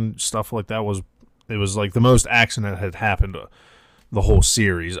killing and stuff like that was like the most action that had happened the whole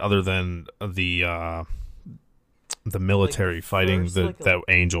series, other than the military fighting that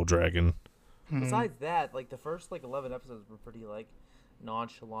angel dragon. Besides that, like the first 11 episodes were pretty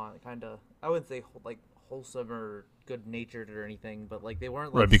nonchalant, kind of. I wouldn't say wholesome or good natured or anything, but they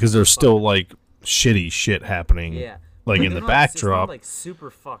weren't right, because there's still shitty shit happening. Yeah, in the backdrop. It's not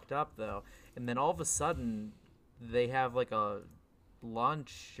super fucked up though, and then all of a sudden they have a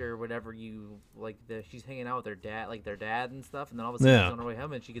lunch or whatever. She's hanging out with their dad and stuff, and then all of a sudden she's on her way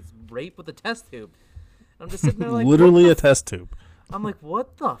home and she gets raped with a test tube. And I'm just sitting there literally a test tube. I'm like,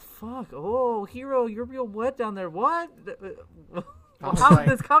 what the fuck? Oh, Hero, you're real wet down there. What? How did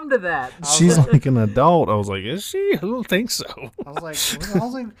this come to that? She's like an adult. I was like, is she? I don't think so. I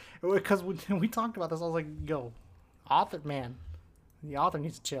was like, because we talked about this. I was like, yo, the author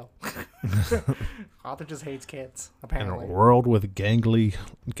needs to chill. Author just hates kids, apparently. In a world with gangly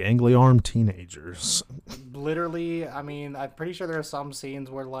armed teenagers. Literally, I mean, I'm pretty sure there are some scenes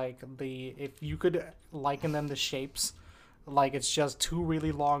where if you could liken them to shapes, like it's just two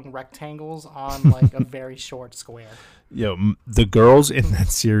really long rectangles on like a very short square. The girls in that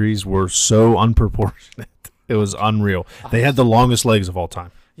series were so unproportionate. It was unreal. They had the longest legs of all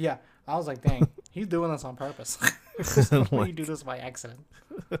time. Yeah, I was like, dang, he's doing this on purpose. You do this by accident.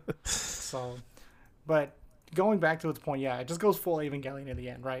 So, but going back to its point, yeah, it just goes full Evangelion in the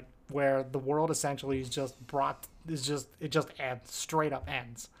end, right? Where the world essentially is just it just ends, straight up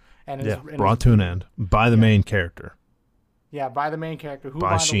ends. And brought to an end by the main character. Yeah, by the main character, who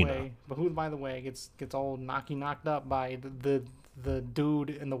by the way gets all knocked up by the dude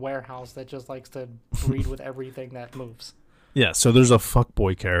in the warehouse that just likes to breed with everything that moves. Yeah, so there's a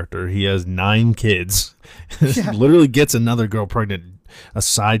fuckboy character. He has 9 kids. Literally gets another girl pregnant. A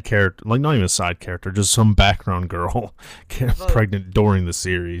side character, like not even a side character, just some background girl pregnant during the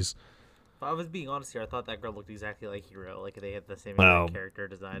series. If I was being honest here, I thought that girl looked exactly like Hiro. Like they had the same exact character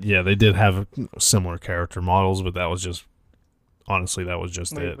design. Yeah, they did have similar character models, but that was just honestly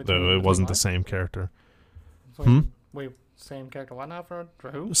it. Though it wasn't the same character. Wait, same character? What now for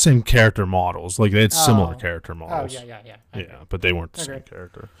who? Same character models, like they had similar character models. Oh yeah. Okay. Yeah, but they weren't the same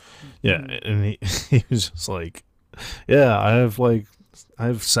character. Yeah, and he was just like, yeah, I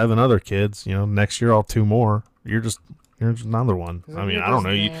have 7 other kids. Next year I'll have 2 more. You're just another one. I mean, I don't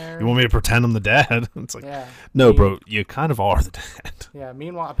know. You want me to pretend I'm the dad? It's like, no, bro, you kind of are the dad. Yeah.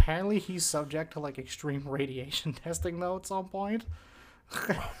 Meanwhile, apparently he's subject to like extreme radiation testing though at some point,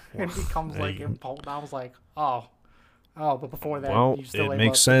 and he becomes like impotent. I was like, oh, but before that, well, it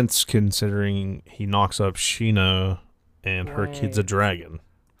makes sense considering he knocks up Sheena, and her kid's a dragon.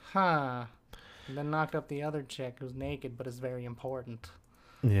 Huh. And then knocked up the other chick who's naked but is very important.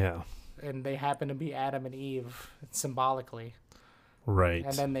 Yeah. And they happen to be Adam and Eve, symbolically. Right.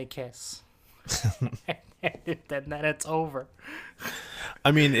 And then they kiss. and then it's over.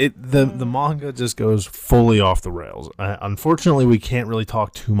 I mean, the manga just goes fully off the rails. Unfortunately, we can't really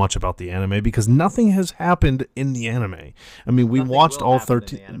talk too much about the anime because nothing has happened in the anime. I mean, we watched all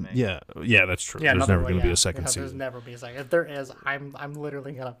 13. Yeah, that's true. Yeah, there's never going to be a second season. There's never be a second. If there is, I'm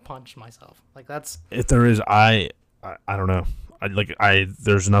literally gonna punch myself. Like that's. If there is, I don't know.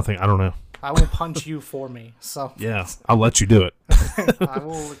 There's nothing. I don't know. I will punch you for me. So. Yeah, I'll let you do it. I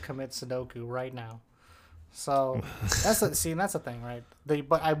will commit Sudoku right now. So that's the thing, right?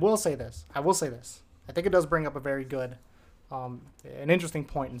 But I will say this. I think it does bring up a very good, an interesting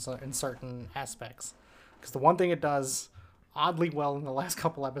point in certain aspects. Because the one thing it does oddly well in the last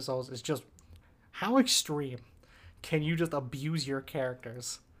couple episodes is just how extreme can you just abuse your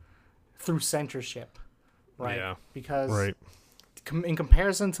characters through censorship, right? Yeah. Because in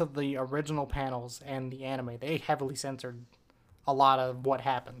comparison to the original panels and the anime, they heavily censored a lot of what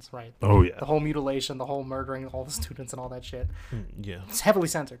happens, right? Oh yeah. The whole mutilation, the whole murdering all the students and all that shit. Yeah. It's heavily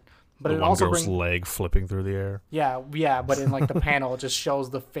censored. But the it one also girl's leg flipping through the air. Yeah, but in like the panel, it just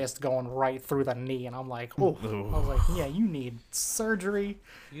shows the fist going right through the knee, and I'm like, oh, I was like, yeah, you need surgery.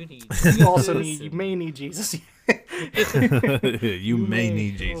 You may need Jesus. you may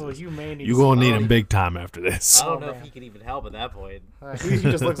need Jesus. Oh, you may need. You're gonna need him big time after this. I don't know if he can even help at that point. He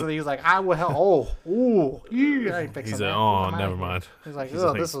just looks at it. He's like, I will help. I ain't fixing He's that. like, oh, never mind. He's like,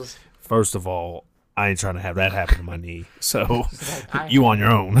 this was. First of all, I ain't trying to have that happen to my knee. So like, you on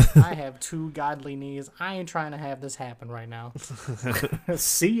your own. I have 2 godly knees. I ain't trying to have this happen right now.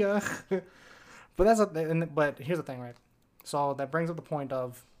 See ya. But but here's the thing, right? So that brings up the point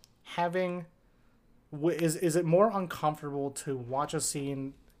of having. Is it more uncomfortable to watch a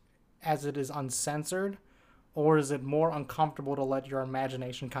scene as it is uncensored, or is it more uncomfortable to let your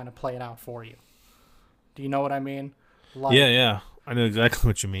imagination kind of play it out for you? Do you know what I mean? Like, yeah, I know exactly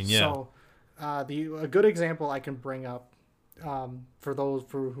what you mean. Yeah. So, a good example I can bring up for those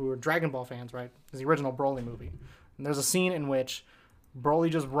who are Dragon Ball fans, right, is the original Broly movie. And there's a scene in which Broly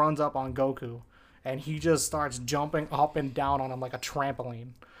just runs up on Goku, and he just starts jumping up and down on him like a trampoline.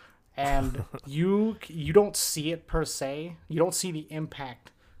 And you don't see it per se. You don't see the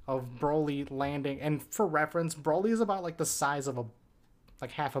impact of Broly landing. And for reference, Broly is about like the size of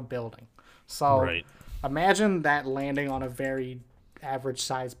half a building. So imagine that landing on a very average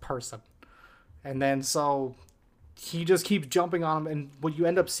sized person. And then so he just keeps jumping on him, and what you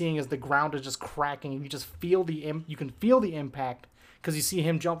end up seeing is the ground is just cracking. You just feel you can feel the impact because you see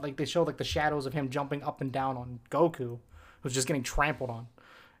him jump. Like they show like the shadows of him jumping up and down on Goku, who's just getting trampled on.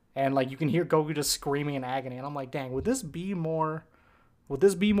 And like you can hear Goku just screaming in agony, and I'm like, dang, would this be more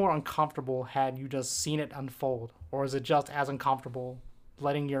uncomfortable had you just seen it unfold, or is it just as uncomfortable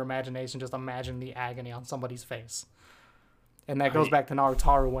letting your imagination just imagine the agony on somebody's face? And that goes back to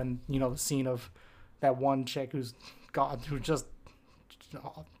Naruto when the scene of that one chick who's just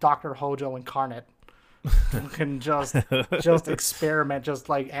Dr. Hojo incarnate, can just experiment, just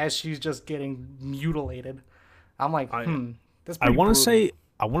like as she's just getting mutilated. I'm like, that's I pretty want to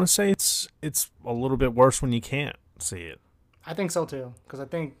brutal. say it's a little bit worse when you can't see it. I think so too, because I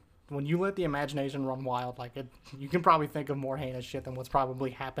think when you let the imagination run wild, like you can probably think of more heinous shit than what's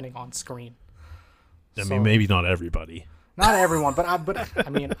probably happening on screen. I mean, maybe not everybody. Not everyone, but I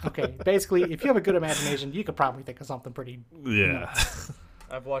mean, okay. Basically, if you have a good imagination, you could probably think of something pretty. Yeah.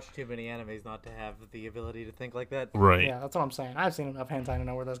 I've watched too many animes not to have the ability to think like that. Right. Yeah, that's what I'm saying. I've seen enough hentai to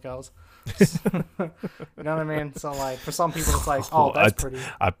know where this goes. You know what I mean? So like, for some people, it's like, oh, that's pretty.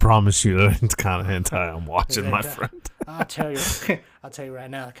 I promise you that it's kind of hentai I'm watching, my Yeah. friend. I'll tell you right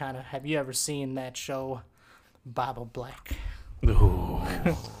now. Kind of. Have you ever seen that show, Bible Black? Ooh.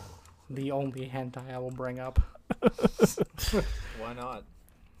 The only hentai I will bring up. Why not?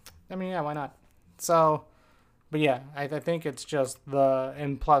 I mean, yeah, why not? So, but yeah, I think it's just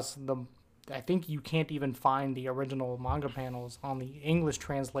and plus I think you can't even find the original manga panels on the English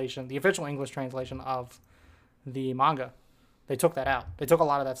translation, the official English translation of the manga. They took that out. They took a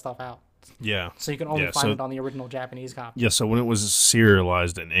lot of that stuff out. Yeah. So you can only find it on the original Japanese copy. Yeah, so when it was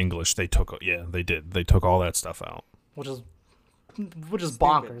serialized in English, they took all that stuff out. Which is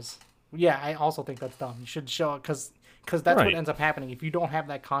bonkers. Yeah, I also think that's dumb. You should show it because that's what Right. ends up happening. If you don't have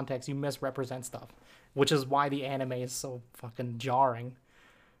that context, you misrepresent stuff, which is why the anime is so fucking jarring.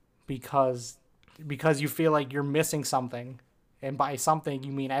 Because you feel like you're missing something, and by something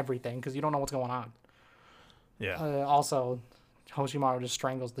you mean everything because you don't know what's going on. Yeah. Also, Hoshimaru just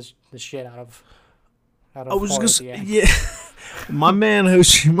strangles the shit out of. I was Hori just at the end. yeah. My man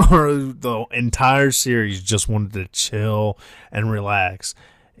Hoshimaru, the entire series, just wanted to chill and relax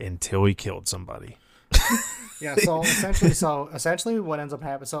until he killed somebody. Yeah, so essentially what ends up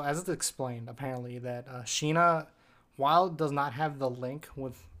happening, so as it's explained, apparently, that Sheena, while it does not have the link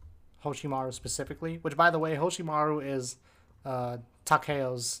with Hoshimaru specifically, which, by the way, Hoshimaru is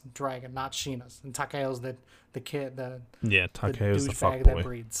Takeo's dragon, not Sheena's. And Takeo's the kid, Yeah, Takeo's the douchebag fuckboy. that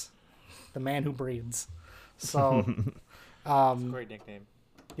breeds. The man who breeds. So, Great nickname.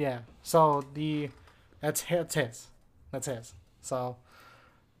 yeah, so that's his. That's his. So,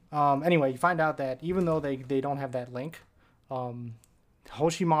 anyway, you find out that even though they don't have that link,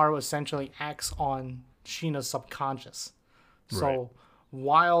 Hoshimaru essentially acts on Sheena's subconscious. So Right.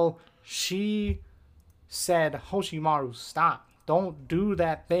 while she said, Hoshimaru, stop, don't do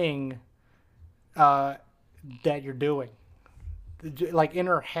that thing that you're doing, like in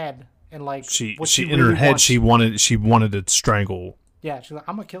her head, and like She what in really her head wants- she wanted to strangle. yeah, she's like,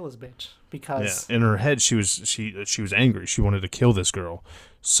 I'm gonna kill this bitch because Yeah, in her head she was angry. She wanted to kill this girl.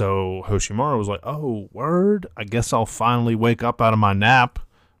 So Hoshimaru was like, "Oh, word! I guess I'll finally wake up out of my nap."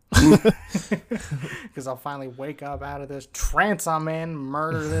 because I'll finally wake up out of this trance I'm in,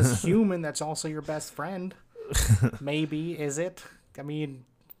 murder this human that's also your best friend. Maybe, is it? I mean,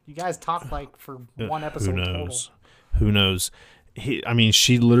 you guys talked like for one episode Who total. knows? Who knows?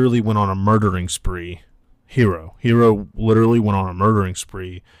 She literally went on a murdering spree. Hero literally went on a murdering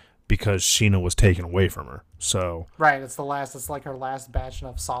spree because Sheena was taken away from her. So Right, it's like her last batch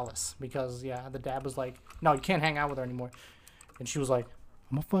of solace because the dad was like, no, you can't hang out with her anymore. And she was like,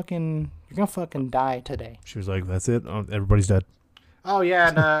 you're gonna fucking die today. she was like, "That's it. Everybody's dead." Oh yeah,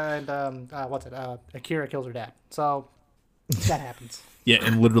 and what's it? Akira kills her dad. So that happens. Yeah,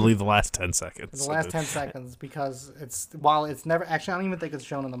 in literally the last 10 seconds. In the last 10 seconds, because while it's never actually, I don't even think it's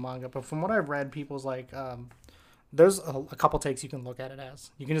shown in the manga, but from what I've read, people's like there's a couple takes you can look at it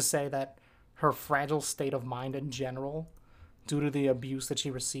as. You can just say that her fragile state of mind in general, due to the abuse that she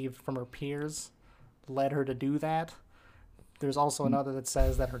received from her peers, led her to do that. There's also another that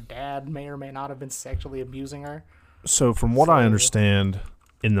says that her dad may or may not have been sexually abusing her. So from what I understand,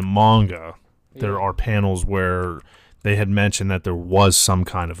 in the manga, there Yeah. are panels where they had mentioned that there was some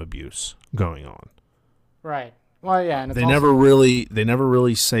kind of abuse going on. Right. Well, yeah, and it's They also, never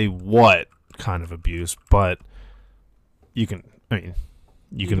really say what kind of abuse, but you can can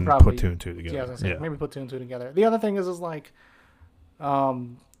put probably- two and two together. Yeah, I was gonna say, maybe put two and two together. The other thing is like,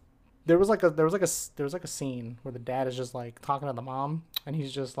 there was like a scene where the dad is just like talking to the mom, and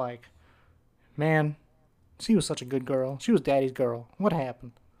he's just like, "Man, she was such a good girl. She was daddy's girl. What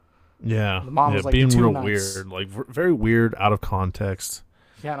happened?" Yeah, The mom was like, being "The two real nights." weird, like very weird, out of context.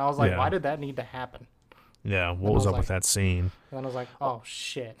 Yeah, and I was like, Yeah. "Why did that need to happen?" Yeah, what I was was up like- with that scene? And then I was like, "Oh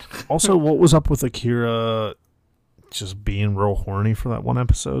shit." Also, what was up with Akira just being real horny for that one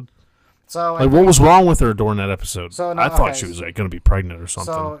episode? So Like, what was wrong with her during that episode? So, no, I thought okay, she was like going to be pregnant or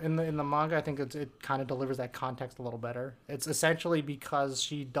something. So in the manga, I think it kind of delivers that context a little better. It's essentially because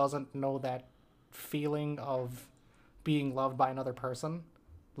she doesn't know that feeling of being loved by another person,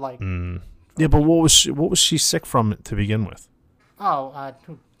 like Yeah, but what was she sick from to begin with? Oh,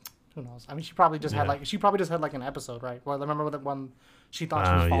 who knows? I mean, she probably just had Yeah. like an episode, right? Well, remember that one she thought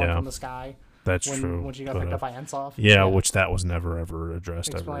she was falling yeah. from the sky That's when true. when she got but, picked up by Ensov. yeah, which that was never ever addressed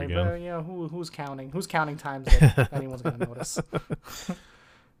ever Explain, again. but, you know, who's counting? Who's counting times that anyone's gonna notice?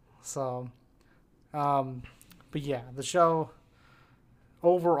 So, but yeah, the show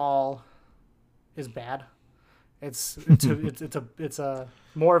overall is bad. It's a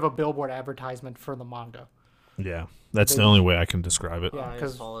more of a billboard advertisement for the manga. Yeah, that's the only way I can describe it. Yeah, I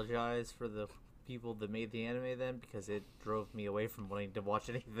 'cause- apologize for the people that made the anime then, because it drove me away from wanting to watch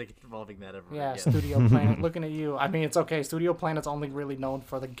anything involving that ever Yeah, again. Studio Planet. Looking at you. I mean, it's okay. Studio Planet's only really known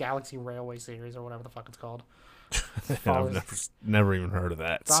for the Galaxy Railway series or whatever the fuck it's called. I've never even heard of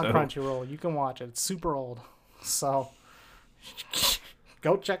that. It's on So. Crunchyroll. You can watch it. It's super old. So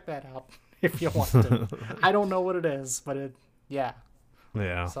go check that out if you want to. I don't know what it is, but yeah.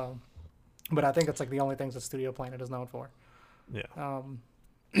 Yeah, So, but I think it's like the only things that Studio Planet is known for. yeah.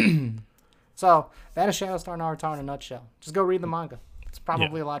 So that is Shadowstar Naruto in a nutshell. Just go read the manga. It's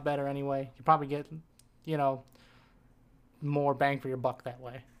probably a lot better anyway. You probably get, more bang for your buck that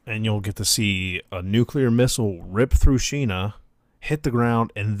way. And you'll get to see a nuclear missile rip through Sheena, hit the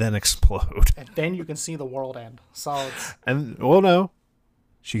ground, and then explode. And then you can see the world end. So it's And no,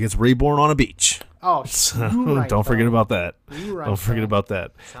 she gets reborn on a beach. so you right, Don't forget though. about that. You right, Don't forget though. about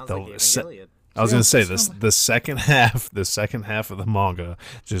that. Sounds The like se- Evangelion. I was Yeah, gonna say that this. sounds The second half of the manga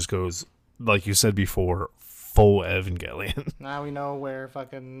just goes, like you said before, full Evangelion. Now we know where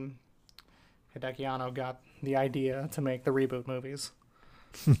fucking Hideki Anno got the idea to make the reboot movies.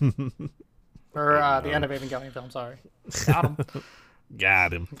 Or the end of Evangelion film, sorry. Got him.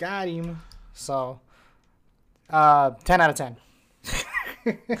 Got him. Got him. So, 10 out of 10.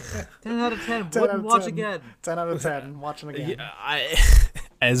 10 out of 10. 10 out Wouldn't of watch 10. again. 10 out of 10. Watch them again. Yeah,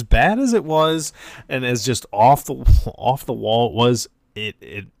 as bad as it was, and as just off the wall it was,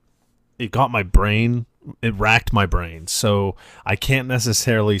 it got my brain. It racked my brain. So I can't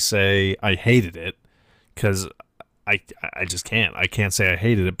necessarily say I hated it, because I just can't. I can't say I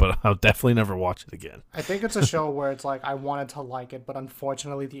hated it, but I'll definitely never watch it again. I think it's a show where it's like I wanted to like it, but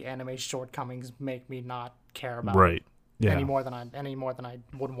unfortunately the anime shortcomings make me not care about Right. it Yeah. any more than I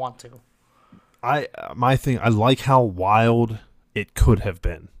would want to. I like how wild it could have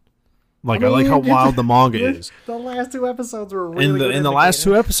been. Like I like how wild the manga is. The last two episodes were really And good the last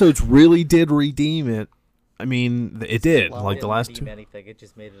two episodes really did redeem it. I mean, it did. Well, Like the Didn't last redeem two. anything. It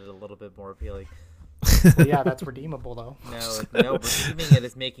just made it a little bit more appealing. Yeah, that's redeemable though. No, redeeming it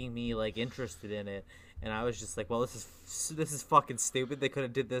is making me like interested in it, and I was just like, well, this is fucking stupid. They could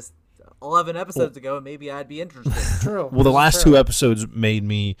have did this 11 episodes ago, and maybe I'd be interested. True. Well, the This is last true. two episodes made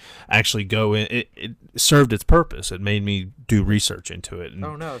me actually go in. It served its purpose. It made me do research into it. And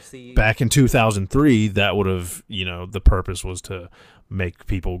Oh no, see, back in 2003, that would have, the purpose was to make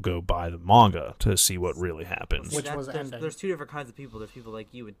people go buy the manga to see what really happens. Which was ending. there's two different kinds of people. There's people like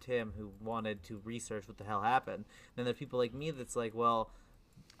you and Tim who wanted to research what the hell happened. Then there's people like me that's like, well,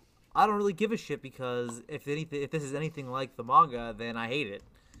 I don't really give a shit, because if this is anything like the manga, then I hate it.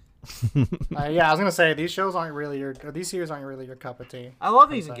 Yeah, I was gonna say these series aren't really your cup of tea. I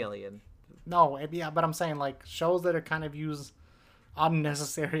love I'm sorry. Evangelion. No, yeah, but I'm saying like shows that are kind of use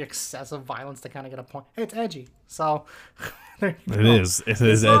unnecessary excessive violence to kind of get a point. Hey, it's edgy, so there you It go. is. It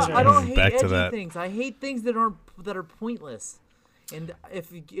is No, edgy. I don't hate Back edgy to that. things. I hate things that are pointless. And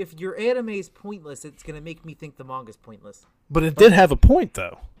if your anime is pointless, it's gonna make me think the manga's pointless. But it did have a point,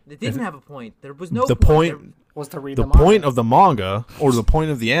 though. It didn't have a point. There was no The point. point. Was to read The the point of the manga, or the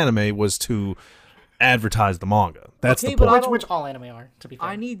point of the anime, was to advertise the manga. That's Okay, the but point. which all anime are, to be fair.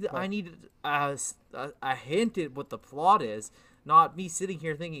 I need a hint at what the plot is, not me sitting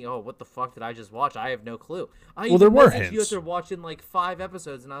here thinking, oh, what the fuck did I just watch? I have no clue. Well, there were You hints. after watching like 5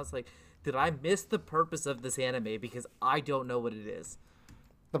 episodes, and I was like, did I miss the purpose of this anime, because I don't know what it is.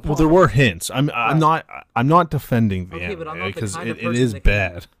 The Well, point- there were hints. I'm not defending the Okay, but I'm anime not the because kind of it person is that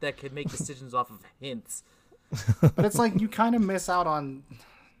bad. that can make decisions off of hints. But it's like you kind of miss out on.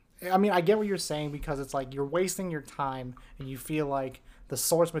 I mean, I get what you're saying, because it's like you're wasting your time, and you feel like the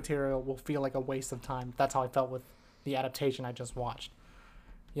source material will feel like a waste of time. That's how I felt with the adaptation I just watched.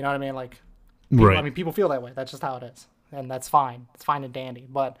 You know what I mean? Like, people, Right. I mean, people feel that way. That's just how it is, and that's fine. It's fine and dandy.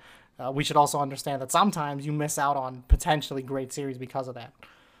 But we should also understand that sometimes you miss out on potentially great series because of that.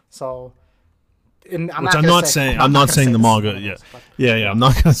 So, and Which I'm not saying. I'm not saying the manga. Yeah. I'm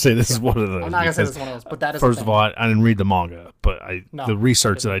not gonna say this is one of those. I'm not gonna say because this is one of those, but that is the First of thing. all, I didn't read the manga, but No, the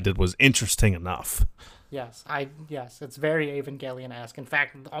research I that I did was interesting enough. Yes, it's very Evangelion-esque. In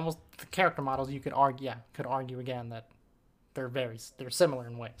fact, almost the character models you could argue again that they're similar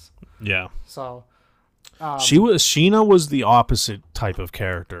in ways. Yeah. So Sheena was the opposite type of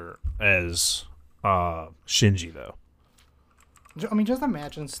character as Shinji, though. I mean, just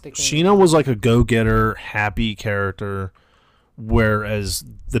imagine sticking. Sheena was like a go-getter, happy character, whereas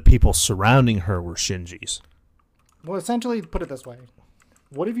the people surrounding her were Shinji's. Well, essentially, put it this way: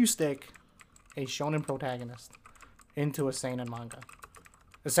 what if you stick a shonen protagonist into a seinen manga?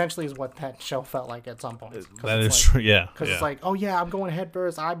 Essentially, is what that show felt like at some point. That is true. Yeah. Because yeah. it's like, oh yeah, I'm going head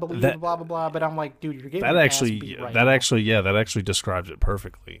first. I believe That- blah blah blah. But I'm like, dude, you're getting that your actually, ass beat right that now. actually, yeah, that actually describes it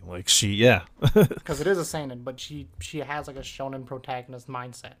perfectly. Like yeah, Because it is a seinen, but she has like a shonen protagonist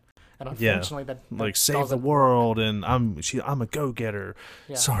mindset, and unfortunately, that like that save the doesn't- world, and I'm a go-getter.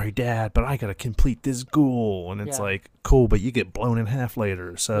 Yeah. Sorry, Dad, but I gotta complete this goal, and it's Yeah. like cool, but you get blown in half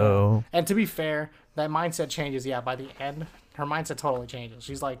later. So And to be fair, that mindset changes. Yeah, by the end, her mindset totally changes.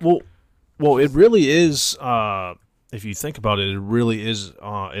 She's like, well, it really is. If you think about it, it really is,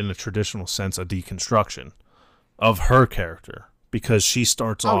 in a traditional sense, a deconstruction of her character because she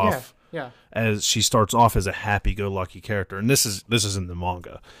starts oh off yeah, as a happy-go-lucky character, and this is in the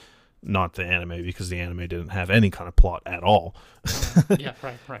manga, not the anime, because the anime didn't have any kind of plot at all. yeah,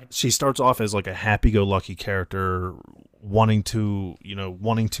 right. She starts off as like a happy-go-lucky character, wanting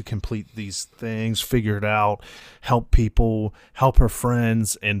to complete these things, figure it out, help people, help her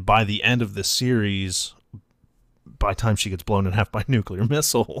friends, and by the end of the series, by the time she gets blown in half by a nuclear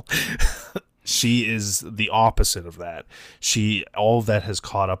missile, she is the opposite of that. All of that has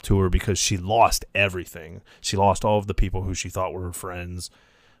caught up to her because she lost everything. She lost all of the people who she thought were her friends.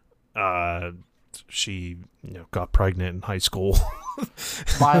 She got pregnant in high school.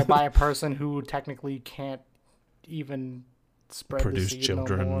 by a person who technically can't even spread Produce the seed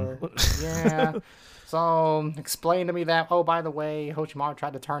children. no more. Yeah. So explain to me that. Oh, by the way, Hochimaru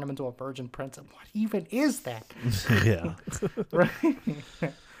tried to turn him into a virgin prince. What even is that? Yeah. Right.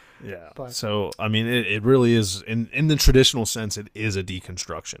 Yeah. But- So, I mean, it really is, in the traditional sense, it is a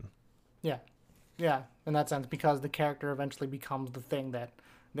deconstruction. Yeah. Yeah. In that sense, because the character eventually becomes the thing that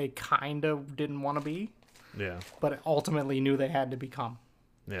they kind of didn't want to be, Yeah. but ultimately knew they had to become.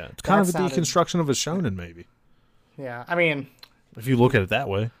 Yeah. It's kind of a sounded- deconstruction of a shonen, maybe, Yeah. I mean, if you look at it that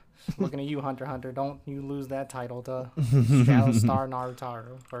way. looking at you, Hunter x Hunter, don't you lose that title to Shadow Star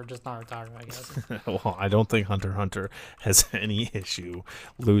Narutaru, or just Narutaru, I guess. Well, I don't think Hunter x Hunter has any issue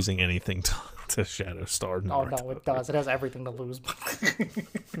losing anything to Shadow Star. Oh no, it does. It has everything to lose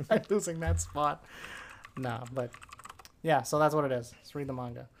by losing that spot. No, but yeah, so that's what it is. Let's read the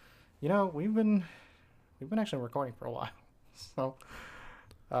manga. You know, we've been actually recording for a while, so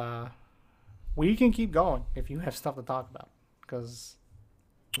we can keep going if you have stuff to talk about. Because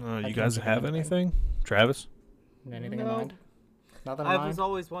You can't guys think of have anything. anything, Travis? anything in No. mind? Nothing in I mind. was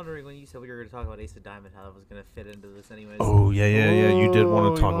always wondering when you said we were going to talk about Ace of Diamond, how that was going to fit into this anyways. Oh yeah. You did want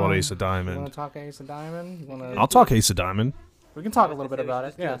Ooh, to talk you about wanna- Ace of You Diamond. want to talk Ace of Diamond? You wanna? I'll talk Ace of Diamond. We can talk a I was little gonna bit say we about should it.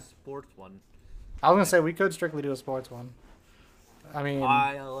 just do Yeah, a sports one. I was gonna say we could strictly do a sports one. I mean,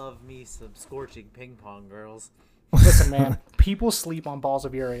 I love me some scorching ping pong girls. listen, man. People sleep on balls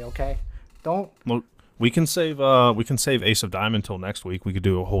of Yuri. Okay, don't. Look, we can save Ace of Diamond till next week. We could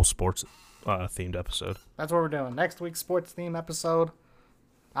do a whole sports themed episode. That's what we're doing. Next week's sports theme episode.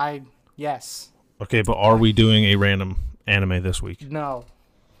 Yes. Okay, but are we doing a random anime this week? No.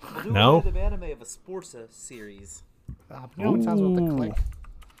 We'll do No? a random anime of a sports series. You know what sounds with the Ooh. click.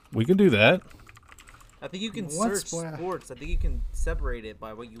 We can do that. I think you can What's search what- sports. I think you can separate it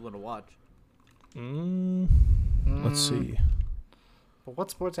by what you want to watch. Let's see. But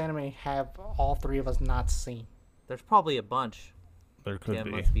what sports anime have all three of us not seen? There's probably a bunch. There could Yeah, be.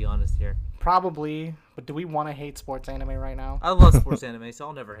 let's be honest here. Probably, but do we want to hate sports anime right now? I love sports anime, so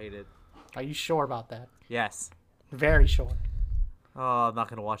I'll never hate it. Are you sure about that? Yes. Very sure. Oh, I'm not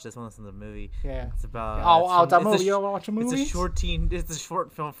gonna watch this one. This is a movie. Yeah. It's about. Oh, it's a from- movie. sh- You don't watch a movie? It's a short It's a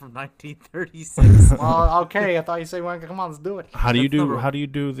short film from 1936. Well, okay. I thought you said, well, come on, let's do it. How do you That's number- do? How do you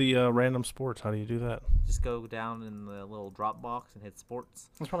do the random sports? How do you do that? Just go down in the little drop box and hit sports.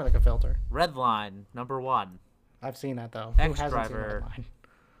 It's probably like a filter. Red Line, number 1. I've seen that though. X Who hasn't Driver. seen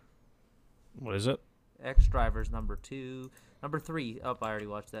Redline? What is it? X Drivers, number 2. Number 3. Oh, I already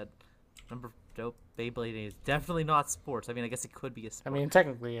watched that. Number dope. Beyblade is definitely not sports. I mean, I guess it could be a I sport. mean, it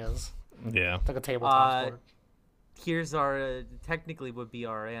technically is. Yeah. It's like a tabletop sport. Here's our technically would be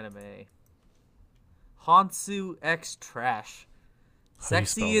our anime. Hansu X Trash. How do you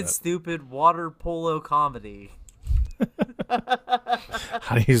Sexy spell and that? stupid water polo comedy.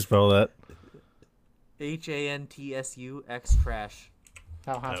 How do you spell that? HANTSU X Trash.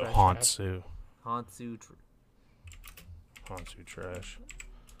 Oh, Hanzo X Hantsu. Hansu. Hantsu trash.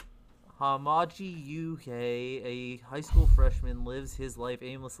 Hamaji Yuhei, a high school freshman, lives his life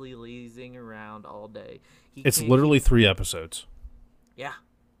aimlessly lazing around all day. It's literally 3 episodes. Yeah.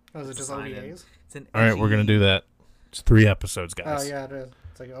 Oh, is it just OVAs? It's an All right, we're going to do that. It's 3 episodes, Oh, guys. yeah, it is.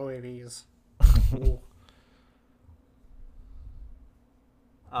 It's like OAVs. Ooh.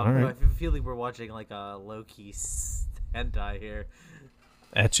 All right. I have a feeling we're watching like a low-key hentai here.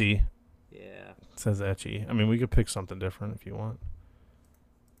 Etchy. Yeah. It says etchy. I mean, we could pick something different if you want.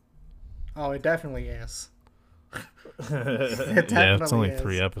 Oh, it definitely is. Yeah, it's only is.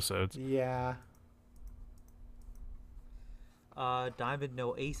 3 episodes. Yeah. Diamond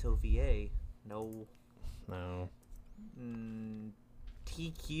no Ace OVA. No. No.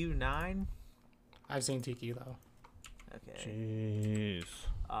 TQ9? I've seen TQ, though. Okay. Jeez.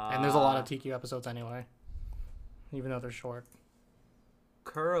 And there's a lot of TQ episodes anyway. Even though they're short.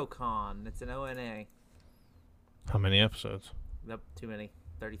 Kurokon. It's an ONA. How many episodes? Nope, too many.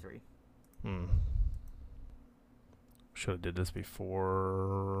 33. Should have did this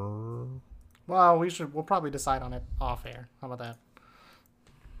before. Well, we'll probably decide on it off air. How about that?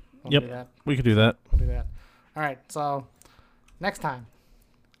 We'll Yep. do that. We could do that. We'll do that. All right, so next time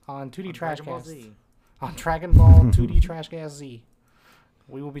on 2D On Trash Dragon Ball Cast. Z. On Dragon Ball 2D Trash Cast Z.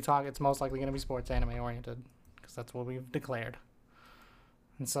 We will be talking, it's most likely going to be sports anime oriented, because that's what we've declared.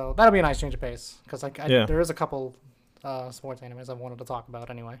 And so that'll be a nice change of pace, because Yeah. there is a couple sports animes I've wanted to talk about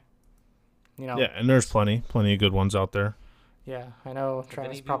anyway. You know, Yeah, and there's plenty of good ones out there. yeah, I know If any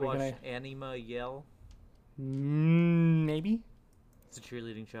Travis of you probably watch going to... Anima Yell, Maybe? it's a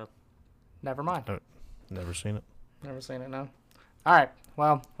cheerleading show. Never mind. Never seen it. Never seen it, no. All right,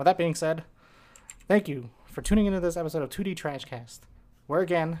 well, with that being said, thank you for tuning into this episode of 2D Trash Cast, where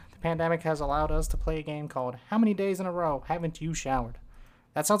again, the pandemic has allowed us to play a game called How Many Days in a Row Haven't You Showered?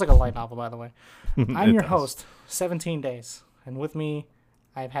 That sounds like a light novel, by the way. I'm It your does. host, 17 Days, and with me,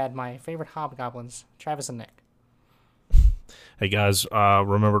 I've had my favorite hobgoblins, Travis and Nick. Hey guys,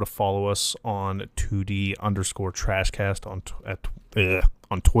 remember to follow us on 2D_Trashcast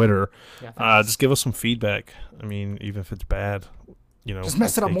on Twitter. Yeah, thanks. Just give us some feedback. I mean, even if it's bad, you know. Just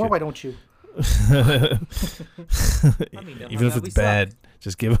mess it up take more, why don't you? I mean, no, Even if we it's suck. bad,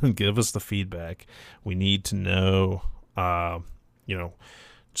 just give us the feedback. We need to know, you know,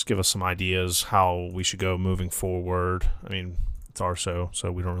 just give us some ideas how we should go moving forward. I mean, it's our show,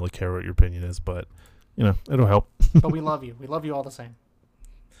 so we don't really care what your opinion is, but you know, it'll help. But we love you. We love you all the same.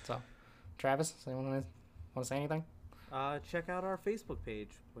 So, Travis, does anyone want to say anything? Check out our Facebook page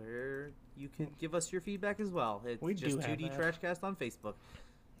where you can give us your feedback as well. It's We just do have 2D that. Trashcast on Facebook.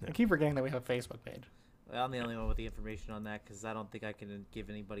 I keep forgetting that we have a Facebook page. I'm the only one with the information on that because I don't think I can give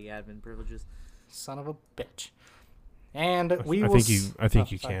anybody admin privileges. Son of a bitch. And we I will... think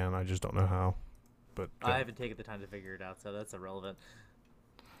you sorry. can. I just don't know how. But I haven't taken the time to figure it out, so that's irrelevant.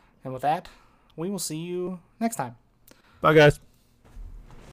 And with that, we will see you next time. bye, guys.